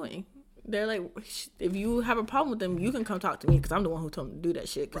 what are you doing? They're like, if you have a problem with them, you can come talk to me because I'm the one who told them to do that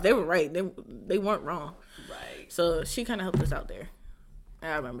shit. Because they were right. They weren't wrong. Right. So she kind of helped us out there.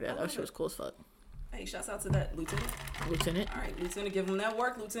 I remember that. That shit was cool as fuck. Hey, shouts out to that lieutenant. All right, lieutenant, give him that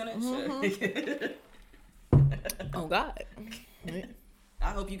work, lieutenant. Mm-hmm. Oh, God. I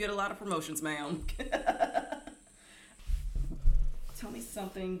hope you get a lot of promotions, ma'am. Tell me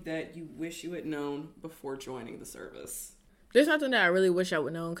something that you wish you had known before joining the service. There's nothing that I really wish I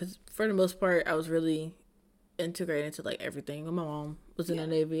would know because for the most part, I was really integrated into, like, everything. My mom was in the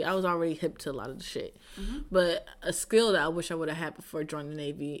Navy. I was already hip to a lot of the shit. Mm-hmm. But a skill that I wish I would have had before joining the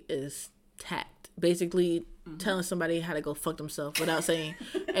Navy is tact. Basically, telling somebody how to go fuck themselves without saying,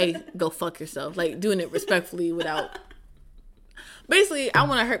 hey, go fuck yourself. Like, doing it respectfully without... Basically, I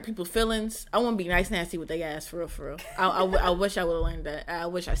want to hurt people's feelings. I want to be nice, nasty with their ass, for real, for real. I wish I would have learned that. I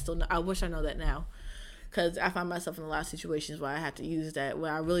wish I know that now. Because I find myself in a lot of situations where I have to use that,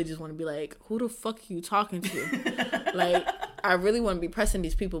 where I really just want to be like, who the fuck are you talking to? Like, I really want to be pressing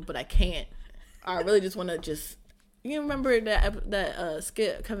these people, but I can't. I really just want to just... You remember that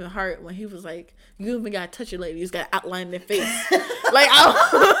skit, Kevin Hart, when he was like, you even got to touch your lady, you just got to outline their face. Like,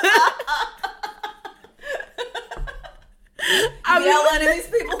 I'll be outlining these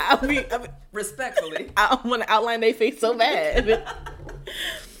people? I mean, respectfully. I want to outline their face so bad.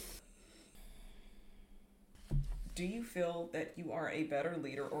 Do you feel that you are a better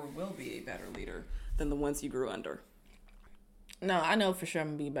leader or will be a better leader than the ones you grew under? No, I know for sure I'm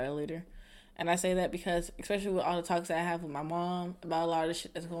going to be a better leader. And I say that because, especially with all the talks that I have with my mom about a lot of the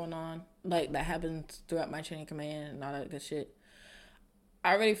shit that's going on, like, that happens throughout my chain of command and all that good shit,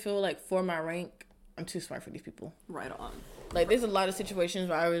 I already feel like for my rank, I'm too smart for these people. Right on. Like, there's a lot of situations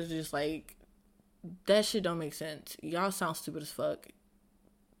where I was just like, that shit don't make sense. Y'all sound stupid as fuck.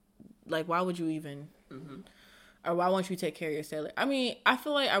 Like, why would you even... Mm-hmm. Or why won't you take care of your sailor? I mean, I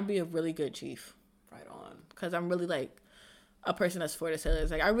feel like I'll be a really good chief. Right on. Because I'm really, like, a person that's for the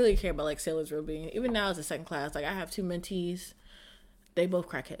sailors. Like, I really care about, like, sailors' well-being. Even now as a second class, like, I have 2 mentees. They both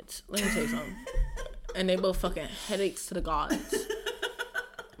crackheads. Let me tell you something. And they both fucking headaches to the gods.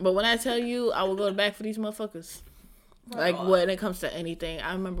 But when I tell you, I will go back for these motherfuckers. Right, like, when it comes to anything.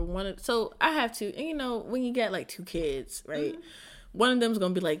 I remember so I have 2, and you know, when you get, like, 2 kids, right? Mm-hmm. One of them's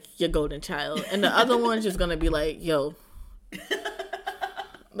gonna be like your golden child, and the other one's just gonna be like, yo,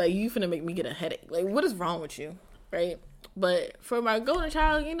 like, you finna make me get a headache. Like, what is wrong with you, right? But for my golden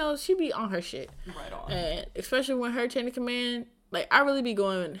child, you know, she be on her shit. Right on. And especially when her chain of command, like, I really be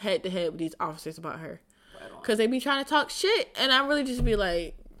going head to head with these officers about her. Right on. Because they be trying to talk shit, and I really just be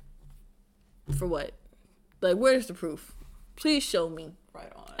like, for what? Like, where's the proof? Please show me.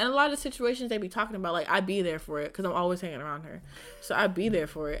 Right on. And a lot of situations they be talking about, like, I be there for it because I'm always hanging around her. So I be there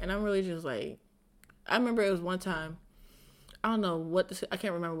for it. And I'm really just like, I remember it was one time, I don't know I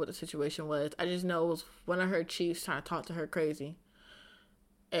can't remember what the situation was. I just know it was one of her chiefs trying to talk to her crazy.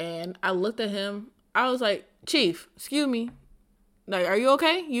 And I looked at him. I was like, Chief, excuse me. Like, are you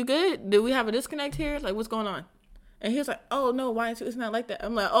okay? You good? Did we have a disconnect here? Like, what's going on? And he was like, oh, no, why? It's not like that.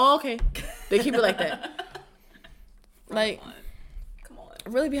 I'm like, oh, okay. They keep it like that. Like, come on. I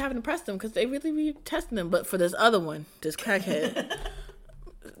really be having to press them because they really be testing them. But for this other one, this crackhead,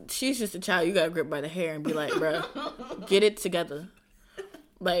 she's just a child. You got to grip by the hair and be like, bro, get it together.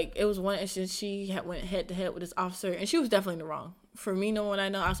 Like, it was one instance she went head to head with this officer, and she was definitely in the wrong. For me, knowing what I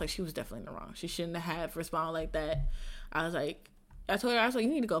know, I was like, she was definitely in the wrong. She shouldn't have responded like that. I told her, I was like,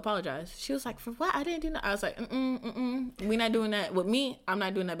 you need to go apologize. She was like, for what? I didn't do that. I was like, we not doing that. With me, I'm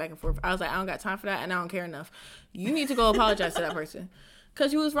not doing that back and forth. I was like, I don't got time for that, and I don't care enough. You need to go apologize to that person.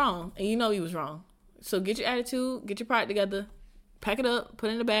 Because you was wrong, and you know you was wrong. So get your attitude, get your pride together, pack it up, put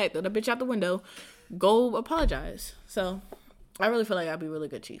it in the bag, throw the bitch out the window, go apologize. So I really feel like I'd be a really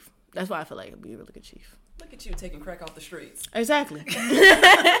good chief. That's why I feel like I'd be a really good chief. Look at you taking crack off the streets. Exactly.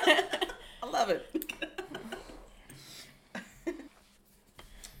 I love it.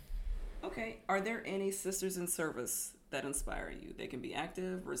 Okay, are there any sisters in service that inspire you? They can be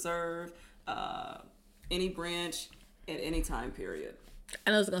active, reserve, any branch, at any time period.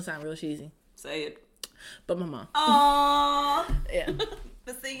 I know it's gonna sound real cheesy. Say it. But my mom. Aww. Yeah.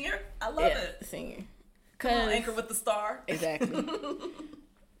 The senior? I love it. The senior. Come on, anchor with the star. Exactly.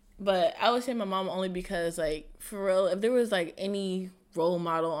 But I would say my mom only because, like, for real, if there was, like, any role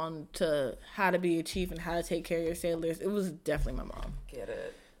model on to how to be a chief and how to take care of your sailors, it was definitely my mom. Get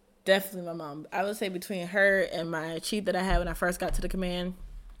it. Definitely my mom. I would say between her and my chief that I had when I first got to the command,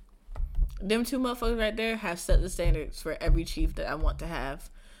 them two motherfuckers right there have set the standards for every chief that I want to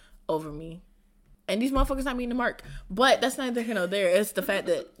have over me. And these motherfuckers not meeting the mark. But that's neither here nor there. It's the fact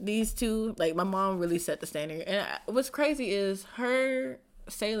that these two, like, my mom really set the standard. And what's crazy is her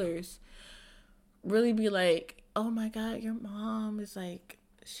sailors really be like, oh my God, your mom is like,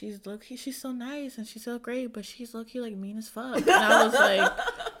 she's low-key, she's so nice and she's so great, but she's low-key like mean as fuck. And I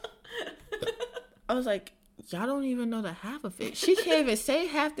was like, y'all don't even know the half of it. She can't even say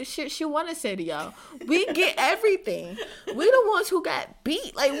half the shit she want to say to y'all. We get everything. We the ones who got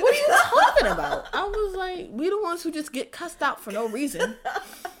beat. Like, what are you talking about? I was like, we the ones who just get cussed out for no reason.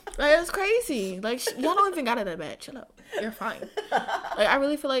 Like, it's crazy. Like, y'all don't even got it that bad. Chill out. You're fine. Like, I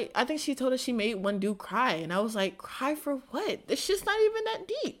really feel like, I think she told us she made one dude cry. And I was like, cry for what? This shit's not even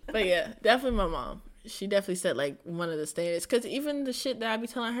that deep. But yeah, definitely my mom. She definitely set, like, one of the standards. Because even the shit that I be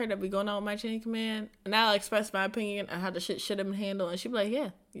telling her that be going on with my chain of command, and I'll express my opinion on how the shit should have been handled. And she be like, yeah,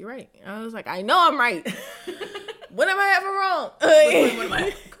 you're right. And I was like, I know I'm right. When am I ever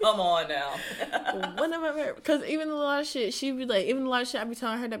wrong? Come on now. When am I ever? Because even a lot of shit, she be like, even a lot of shit I be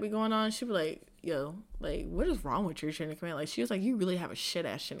telling her that be going on, she be like, yo, like, what is wrong with your chain of command? Like, she was like, you really have a shit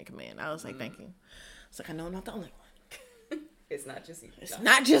ass chain of command. I was like, thank you. It's like, I know I'm not the only one. It's not just you. It's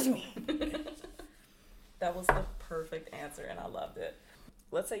not just me. That was the perfect answer, and I loved it.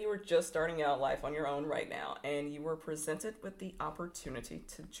 Let's say you were just starting out life on your own right now, and you were presented with the opportunity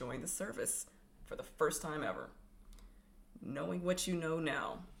to join the service for the first time ever. Knowing what you know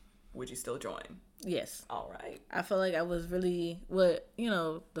now, would you still join? Yes. All right. I feel like I was really,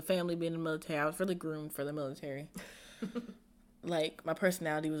 the family being in the military, I was really groomed for the military. Like, my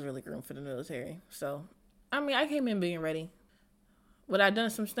personality was really groomed for the military. So, I mean, I came in being ready. Would I have done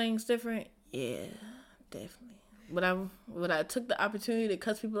some things different? Yeah. Definitely. Would I took the opportunity to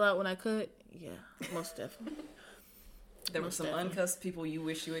cuss people out when I could? Yeah, most definitely. There were some uncussed people you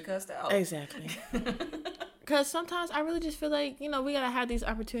wish you had cussed out. Exactly. Because sometimes I really just feel like, we got to have these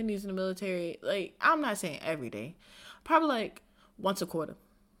opportunities in the military. Like, I'm not saying every day. Probably like once a quarter.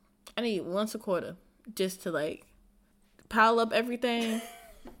 I need once a quarter just to, like, pile up everything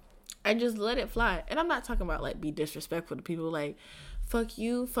and just let it fly. And I'm not talking about, like, be disrespectful to people. Like, fuck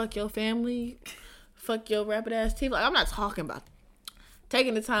you, fuck your family, fuck your rapid ass team. Like, I'm not talking about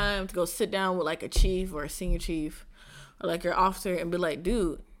taking the time to go sit down with, like, a chief or a senior chief or, like, your officer and be like,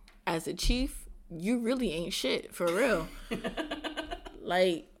 dude, as a chief, you really ain't shit, for real.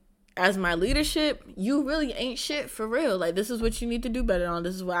 Like, as my leadership, you really ain't shit, for real. Like, this is what you need to do better on.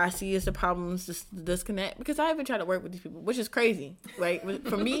 This is what I see as the problems, this disconnect. Because I even try to work with these people, which is crazy, right?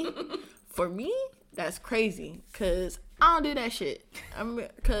 For me, that's crazy. Because I don't do that shit.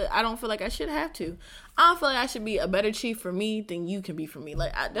 Because I don't feel like I should have to. I don't feel like I should be a better chief for me than you can be for me.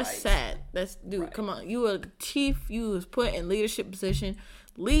 Like, that's sad. Dude, come on. You a chief. You was put in leadership position.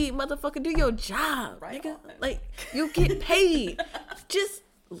 Lead, motherfucker. Do your job. Right nigga. On. Like, you get paid. Just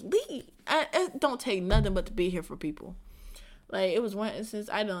lead. I don't take nothing but to be here for people. Like, it was one instance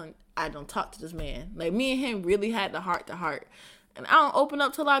I don't talk to this man. Like, me and him really had the heart to heart. And I don't open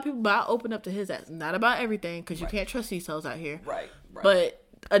up to a lot of people, but I open up to his ass. Not about everything, because you can't trust these souls out here. Right. But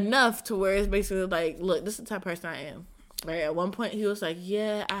enough to where it's basically like, look, this is the type of person I am. Right. At one point, he was like,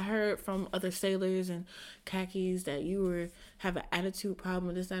 yeah, I heard from other sailors and khakis that you have an attitude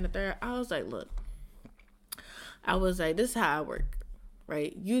problem, this, that, and the third. I was like, look. I was like, this is how I work.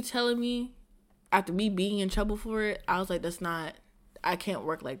 Right. You telling me after me being in trouble for it, I was like, I can't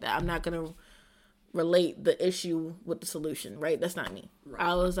work like that. I'm not going to relate the issue with the solution, right? That's not me. Right.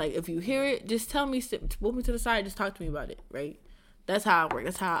 I was like, if you hear it, just tell me, pull me to the side, just talk to me about it, right? That's how I work.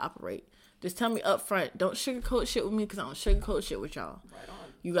 That's how I operate. Just tell me up front. Don't sugarcoat shit with me, because I don't sugarcoat shit with y'all. Right on.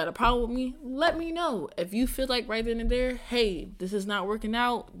 You got a problem with me? Let me know. If you feel like right then and there, hey, this is not working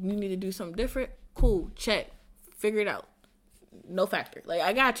out, you need to do something different, cool, check, figure it out. No factor. Like,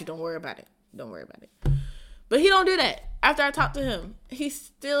 I got you. Don't worry about it. But he don't do that. After I talked to him, he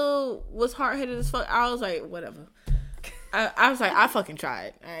still was hard-headed as fuck. I was like, whatever. I was like, I fucking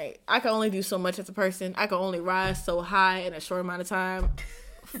tried. All right. I can only do so much as a person. I can only rise so high in a short amount of time.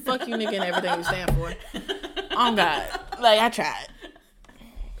 Fuck you, nigga, and everything you stand for. Oh, God. Like, I tried.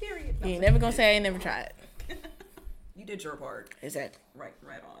 Period. You ain't never gonna say I ain't never tried. You did your part. Exactly. Right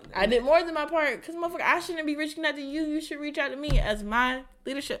on. I did more than my part. Because, motherfucker, I shouldn't be reaching out to you. You should reach out to me as my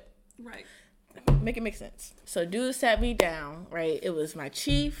leadership. Right. Make it make sense. So, dude sat me down, right? It was my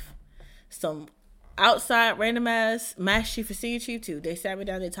chief, some outside random ass mass chief and senior chief, too. They sat me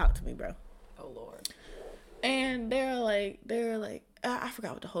down. They talked to me, bro. Oh, Lord. And they were like, I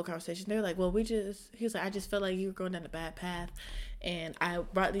forgot what the whole conversation. They were like, well, he was like, I just felt like you were going down a bad path. And I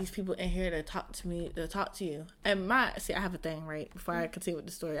brought these people in here to talk to you. And I have a thing, right? Before I continue with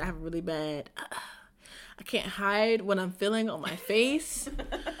the story, I have a really bad, I can't hide what I'm feeling on my face.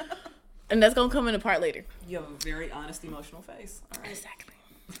 And that's going to come into part later. You have a very honest, emotional face. All right. Exactly.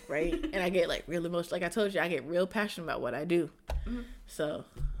 Right? And I get like real emotional. Like I told you, I get real passionate about what I do. Mm-hmm. So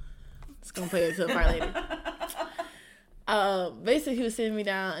it's going to play into the part later. Basically, he was sitting me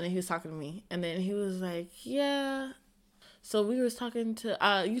down and then he was talking to me. And then he was like, yeah. So we was talking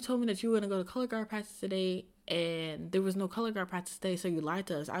to, you told me that you were going to go to color guard practice today. And there was no color guard practice today. So you lied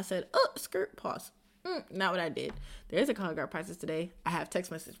to us. I said, skirt, pause. Not what I did. There is a color guard practice today. I have text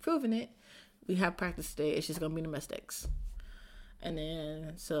message proving it. We have practice today. It's just going to be the mistakes. And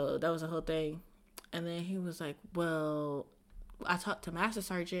then, so that was the whole thing. And then he was like, well, I talked to Master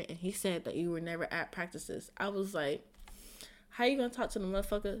Sergeant and he said that you were never at practices. I was like, how you going to talk to the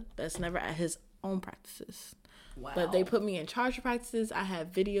motherfucker that's never at his own practices? Wow. But they put me in charge of practices. I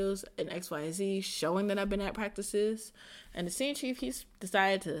have videos and XYZ showing that I've been at practices. And the senior chief, he's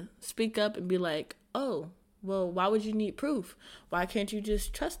decided to speak up and be like, oh, well, why would you need proof? Why can't you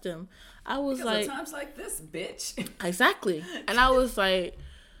just trust him? I was because like, of times like this, bitch. Exactly. And I was like,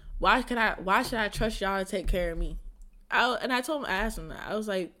 why should I trust y'all to take care of me? I asked him that. I was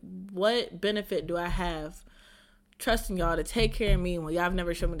like, what benefit do I have trusting y'all to take care of me when y'all have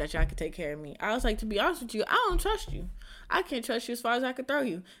never shown me that y'all can take care of me? I was like, to be honest with you, I don't trust you. I can't trust you as far as I could throw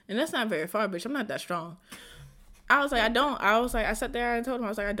you. And that's not very far, bitch. I'm not that strong. I was like, I don't. I sat there and told him, I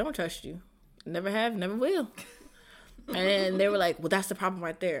was like, I don't trust you. Never have, never will. And they were like, well, that's the problem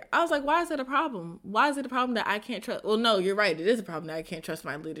right there. I was like, why is it a problem? Why is it a problem that I can't trust? Well, no, you're right. It is a problem that I can't trust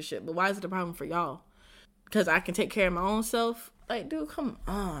my leadership. But why is it a problem for y'all? Because I can take care of my own self? Like, dude, come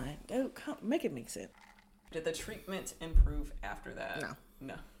on. Dude, make it make sense. Did the treatment improve after that?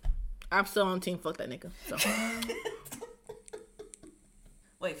 No. I'm still on team fuck that nigga. So.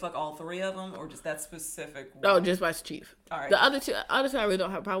 Wait, fuck all three of them, or just that specific one? Oh, just Vice Chief. All right. The other two, I really don't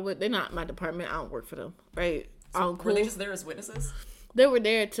have a problem with. They're not my department. I don't work for them, right? So were they just there as witnesses? They were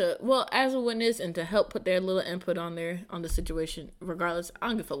there as a witness and to help put their little input on the situation. Regardless, I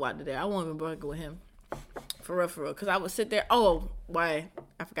don't give a fuck why they're there. I won't even bother with him. For real. Because I would sit there. Oh, why?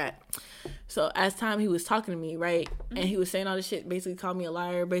 I forgot. So as time he was talking to me, right? Mm-hmm. And he was saying all this shit, basically called me a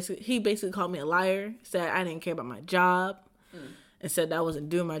liar. He basically called me a liar, said I didn't care about my job. And said that I wasn't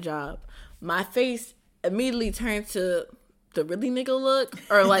doing my job. My face immediately turned to the really nigga look,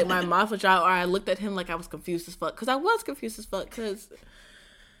 or like my mouth was dry, or I looked at him like I was confused as fuck. Because I was confused as fuck. And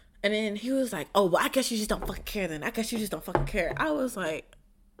then he was like, oh, well, I guess you just don't fucking care then. I guess you just don't fucking care. I was like,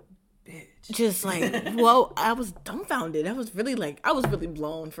 bitch. Just like, whoa, I was dumbfounded. I was really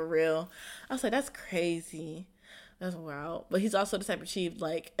blown for real. I was like, that's crazy. That's wild. But he's also the type of chief,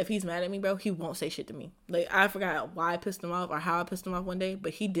 like, if he's mad at me, bro, he won't say shit to me. Like, I forgot why I pissed him off or how I pissed him off one day,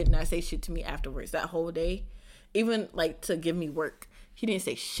 but he did not say shit to me afterwards that whole day. Even, like, to give me work. He didn't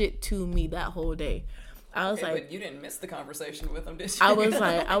say shit to me that whole day. I was like... But you didn't miss the conversation with him, did you?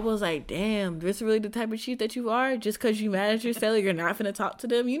 I was like, damn, this really the type of chief that you are? Just because you mad at your sailor, you're not finna talk to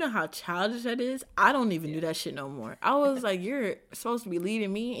them? You know how childish that is? I don't even do that shit no more. I was like, you're supposed to be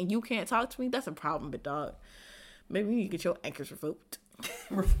leading me and you can't talk to me? That's a problem, big dog. Maybe you get your anchors revoked.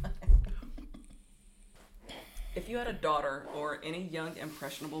 If you had a daughter or any young,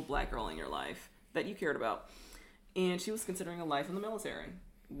 impressionable black girl in your life that you cared about, and she was considering a life in the military,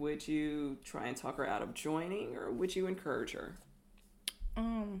 would you try and talk her out of joining, or would you encourage her?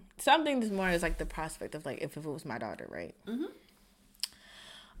 Something that's more is like the prospect of like if it was my daughter, right? Mm-hmm.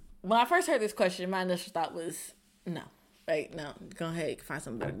 When I first heard this question, my initial thought was no. Right, no, go ahead, find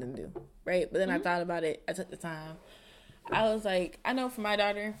something better than do. Right, but then I thought about it. I took the time. I was like, I know for my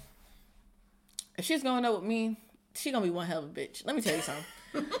daughter, if she's going up with me, she gonna be one hell of a bitch. Let me tell you something.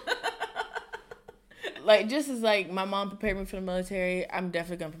 Like, just as like my mom prepared me for the military, I'm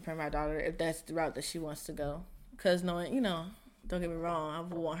definitely gonna prepare my daughter if that's the route that she wants to go. Cause knowing, Don't get me wrong. I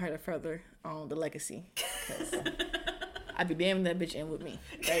would want her to further on the legacy. Cause I'd be damn that bitch in with me.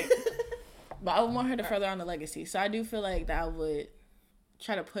 Right? But I would want her to further on the legacy. So I do feel like that I would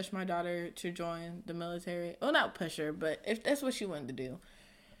try to push my daughter to join the military. Well, not push her, but if that's what she wanted to do,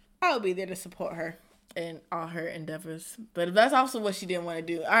 I would be there to support her in all her endeavors. But if that's also what she didn't want to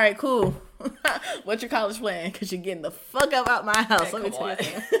do, all right, cool. What's your college plan? Because you're getting the fuck up out my house. Let me tell you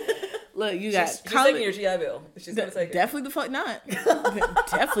something. Look, you got she's taking your GI Bill. She's gonna take it. Definitely the fuck not.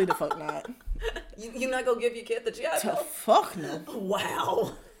 Definitely the fuck not. You not gonna give your kid the GI Bill? Fuck no.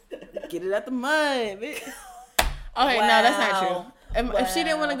 Wow. Get it out the mud, bitch. Okay, no, that's not true. If she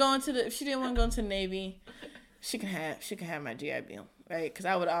didn't want to go into the Navy, she can have my GI Bill, right? Because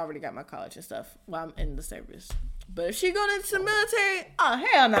I would have already got my college and stuff while I'm in the service. But if she going into the military, oh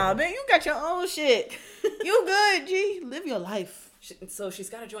hell no, man, you got your own shit. You good, G? Live your life. So she's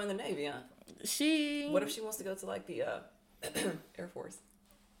got to join the Navy, huh? What if she wants to go to like the Air Force?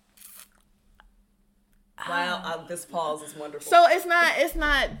 Wow, this pause is wonderful. So it's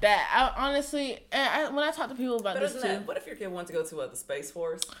not that. I honestly, when I talk to people about this too. What if your kid wants to go to the Space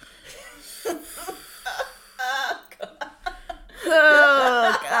Force?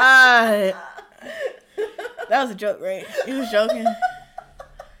 Oh God, that was a joke, right? He was joking,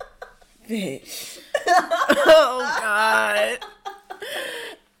 bitch. Oh God.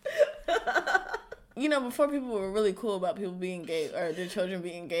 You know, before people were really cool about people being gay or their children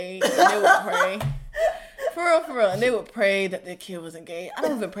being gay, and they would pray. For real. And they would pray that their kid wasn't gay. I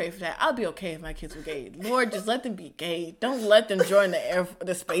don't even pray for that. I'll be okay if my kids were gay. Lord, just let them be gay. Don't let them join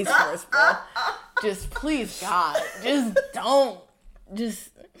the Space Force, bro. Just please, God. Just don't. Just,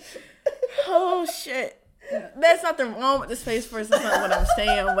 oh, shit. That's nothing wrong with the Space Force. That's not what I'm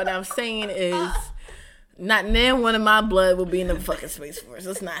saying. What I'm saying is not none one of my blood will be in the fucking Space Force.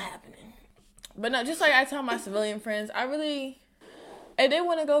 It's not happening. But no, just like I tell my civilian friends, if they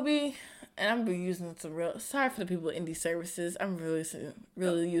want to go be, and I'm be using some sorry for the people in these services, I'm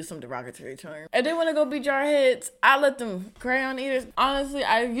really use some derogatory terms. If they want to go be jarheads, I let them crayon eaters. Honestly,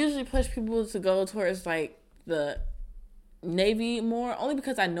 I usually push people to go towards like the Navy more, only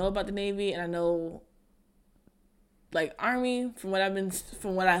because I know about the Navy and I know like Army from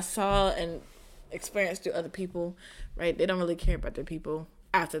what I saw and experienced through other people, right? They don't really care about their people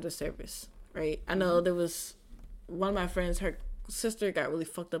after the service. Right, I know there was one of my friends, her sister got really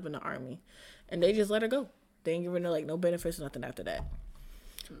fucked up in the Army, and they just let her go. They didn't give her no benefits or nothing after that,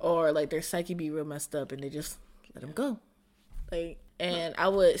 or like their psyche be real messed up, and they just let them go. And I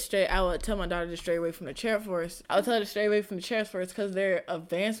would tell my daughter to stray away from the chair force. I would tell her to stray away from the chair force because their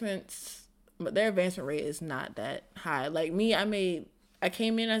advancement rate is not that high. Like me, I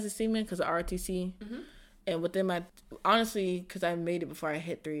came in as a seaman because of ROTC. Mm-hmm. And honestly, because I made it before I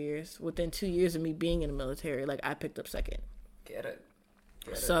hit 3 years, within 2 years of me being in the military, like I picked up second. Get it.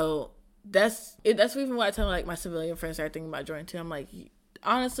 So that's even why I tell like my civilian friends start thinking about joining too. I'm like,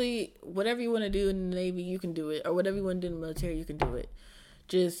 honestly, whatever you want to do in the Navy, you can do it. Or whatever you want to do in the military, you can do it.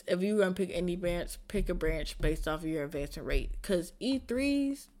 Just if you gonna pick any branch, pick a branch based off of your advancement rate. Because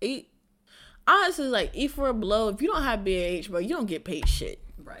honestly, like E4 below, if you don't have BAH, bro, you don't get paid shit.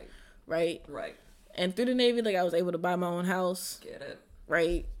 Right. And through the Navy, like I was able to buy my own house. Get it.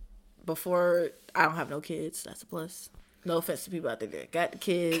 Right. Before I don't have no kids. That's a plus. No offense to people out there that got the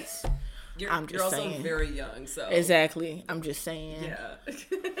kids. You're also very young, so. Exactly. I'm just saying. Yeah.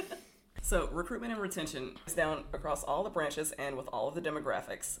 So recruitment and retention is down across all the branches and with all of the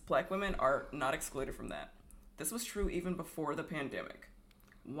demographics. Black women are not excluded from that. This was true even before the pandemic.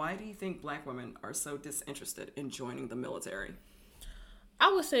 Why do you think Black women are so disinterested in joining the military?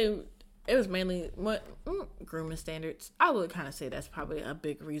 I would say it was mainly grooming standards. I would kind of say that's probably a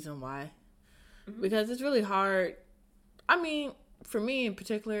big reason why. Mm-hmm. Because it's really hard. I mean, for me in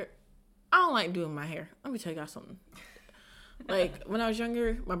particular, I don't like doing my hair. Let me tell y'all something. Like, when I was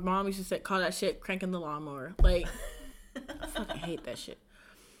younger, my mom used to call that shit cranking the lawnmower. Like, I fucking hate that shit.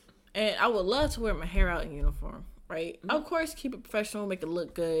 And I would love to wear my hair out in uniform, right? Mm-hmm. Of course, keep it professional, make it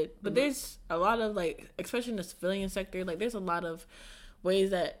look good. But there's a lot of, like, especially in the civilian sector, like, there's a lot of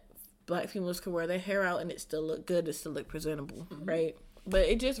ways that Black females could wear their hair out and it still look good, it still look presentable, right? But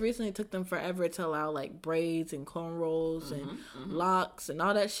it just recently took them forever to allow like braids and cornrows and locks and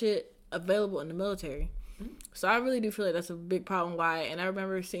all that shit available in the military. So I really do feel like that's a big problem why. And I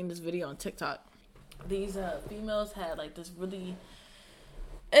remember seeing this video on TikTok. These females had like this really,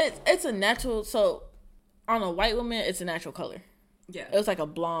 it's a natural, so on a white woman it's a natural color. Yeah. It was like a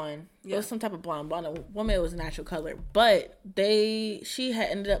blonde. Yeah. It was some type of blonde. On a woman, it was a natural color. But she had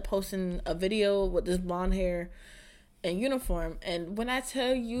ended up posting a video with this blonde hair and uniform. And when I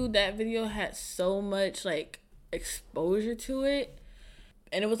tell you that video had so much, like, exposure to it.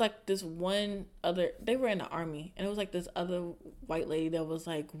 And it was like this one other, they were in the army, and it was like this other white lady that was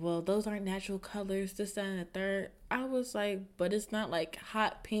like, well, those aren't natural colors, this, that, and the third. I was like, but it's not like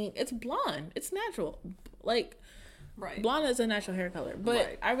hot pink. It's blonde. It's natural. Like, right. Blonde is a natural hair color. But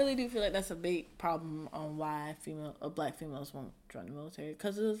right. I really do feel like that's a big problem on why black females won't join the military.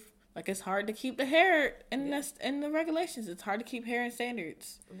 Because of, like, it's hard to keep the hair in the regulations. It's hard to keep hair in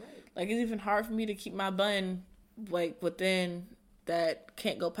standards. Right. Like, it's even hard for me to keep my bun, like, within that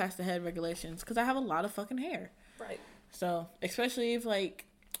can't go past the head regulations because I have a lot of fucking hair. Right. So, especially if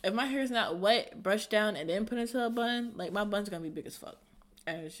my hair is not wet, brushed down, and then put into a bun, like, my bun's gonna be big as fuck.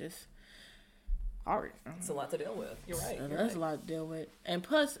 And it's just hard. It's a lot to deal with. You're right. That's a lot to deal with. And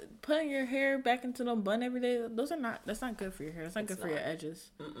plus, putting your hair back into the bun every day, that's not good for your hair. That's not good for your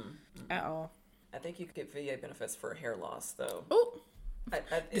edges. At all. I think you could get VA benefits for hair loss, though. Oh,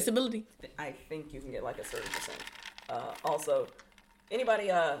 disability. I think you can get like a certain percent. Also, anybody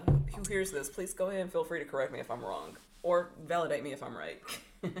who hears this, please go ahead and feel free to correct me if I'm wrong or validate me if I'm right.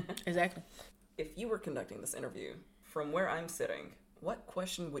 Exactly. If you were conducting this interview from where I'm sitting, what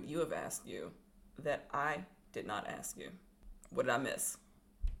question would you have asked you that I did not ask you? What did I miss?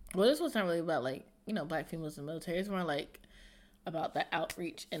 Well, this was not really about like, black females in the military. It's more like about the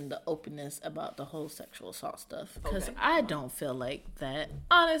outreach and the openness about the whole sexual assault stuff. Because I don't feel like that.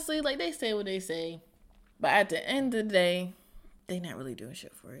 Honestly, like, they say what they say. But at the end of the day, they not really doing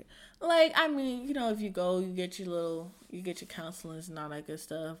shit for it. Like, I mean, if you go, you get your counselings and all that good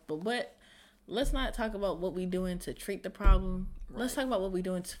stuff. But let's not talk about what we doing to treat the problem. Right. Let's talk about what we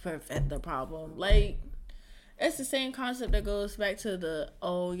doing to prevent the problem. Like, it's the same concept that goes back to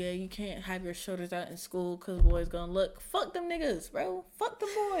you can't have your shoulders out in school because boys gonna look. Fuck them niggas, bro. Fuck them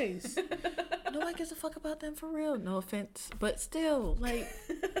boys. Nobody gives a fuck about them for real. No offense. But still, like...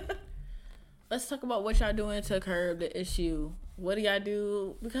 Let's talk about what y'all doing to curb the issue. What do y'all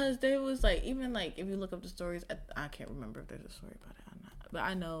do? Because there was like, even like, if you look up the stories, I can't remember if there's a story about it or not. But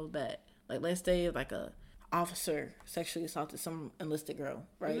I know that, like, let's say like a officer sexually assaulted some enlisted girl,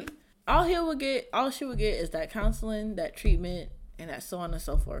 right? Mm-hmm. All she would get is that counseling, that treatment, and that so on and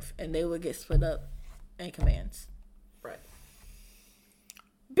so forth. And they would get split up in commands. Right.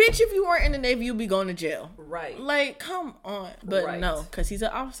 Bitch, if you weren't in the Navy, you'd be going to jail. Right. Like, come on. But no, because he's an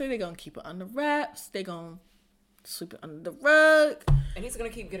officer, they're going to keep it under wraps. They're going to sweep it under the rug. And he's going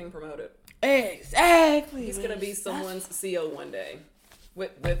to keep getting promoted. Exactly. He's going to be someone's CO one day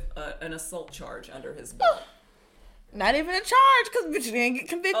with an assault charge under his belt. Not even a charge, because bitch, you didn't get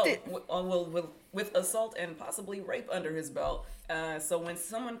convicted. With assault and possibly rape under his belt. So when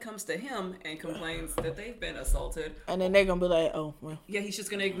someone comes to him and complains that they've been assaulted, and then they're gonna be like, "Oh, well." Yeah, he's just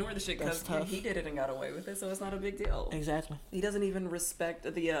gonna ignore the shit because he did it and got away with it, so it's not a big deal. Exactly. He doesn't even respect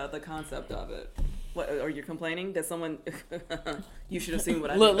the concept of it. What are you complaining that someone? You should have seen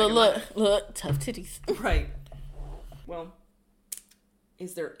what I did. Look, tough titties. Right. Well,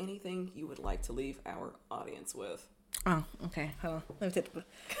 is there anything you would like to leave our audience with? Oh, okay. Hold on. Let me take the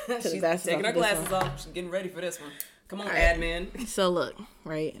She's taking her glasses off. She's getting ready for this one. Come on, right. admin. So look,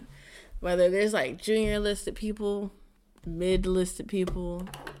 right? Whether there's like junior listed people, mid listed people,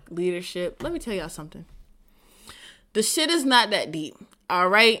 leadership, let me tell y'all something. The shit is not that deep. All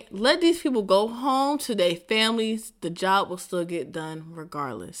right? Let these people go home to their families. The job will still get done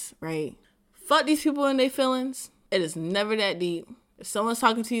regardless, right? Fuck these people and their feelings. It is never that deep. If someone's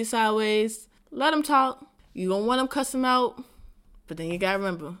talking to you sideways, let them talk. You don't want them cuss them out. But then you gotta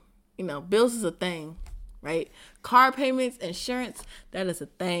remember, bills is a thing, right? Car payments, insurance, that is a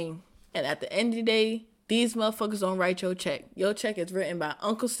thing. And at the end of the day, these motherfuckers don't write your check. Your check is written by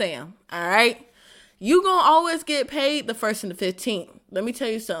Uncle Sam, all right? You gonna always get paid the 1st and the 15th. Let me tell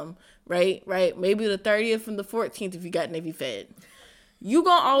you something, right? Maybe the 30th and the 14th if you got Navy Fed. You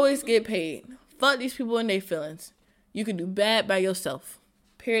gonna always get paid. Fuck these people and their feelings. You can do bad by yourself.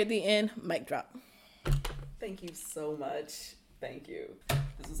 Period, the end, mic drop. Thank you so much. Thank you.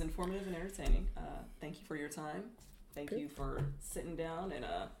 This was informative and entertaining. Thank you for your time. Thank you for sitting down and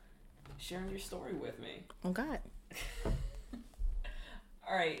sharing your story with me. Oh, God.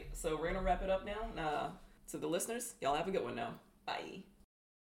 All right, so we're going to wrap it up now. To the listeners, y'all have a good one now. Bye.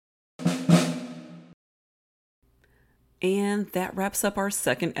 And that wraps up our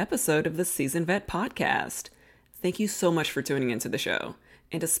second episode of the Seasoned Vet Podcast. Thank you so much for tuning into the show.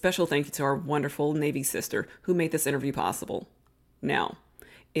 And a special thank you to our wonderful Navy sister who made this interview possible. Now,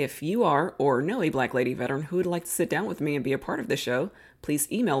 if you are or know a Black lady veteran who would like to sit down with me and be a part of the show,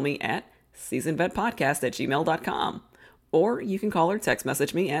 please email me at seasonedvetpodcast@gmail.com. Or you can call or text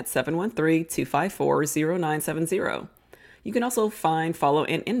message me at 713-254-0970. You can also find, follow,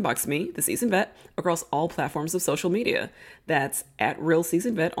 and inbox me, the Seasoned Vet, across all platforms of social media. That's at Real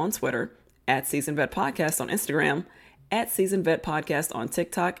Seasoned Vet on Twitter, at Seasoned Vet Podcast on Instagram, at Seasoned Vet Podcast on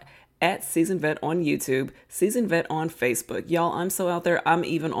TikTok, at Seasoned Vet on YouTube, Seasoned Vet on Facebook. Y'all, I'm so out there, I'm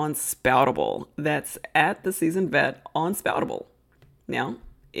even on Spoutable. That's at the Seasoned Vet on Spoutable. Now,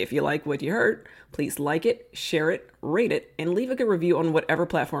 if you like what you heard, please like it, share it, rate it, and leave a good review on whatever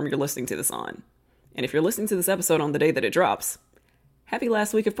platform you're listening to this on. And if you're listening to this episode on the day that it drops, happy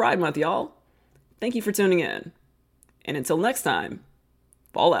last week of Pride Month, y'all. Thank you for tuning in. And until next time,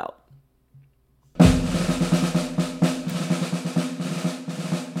 fall out.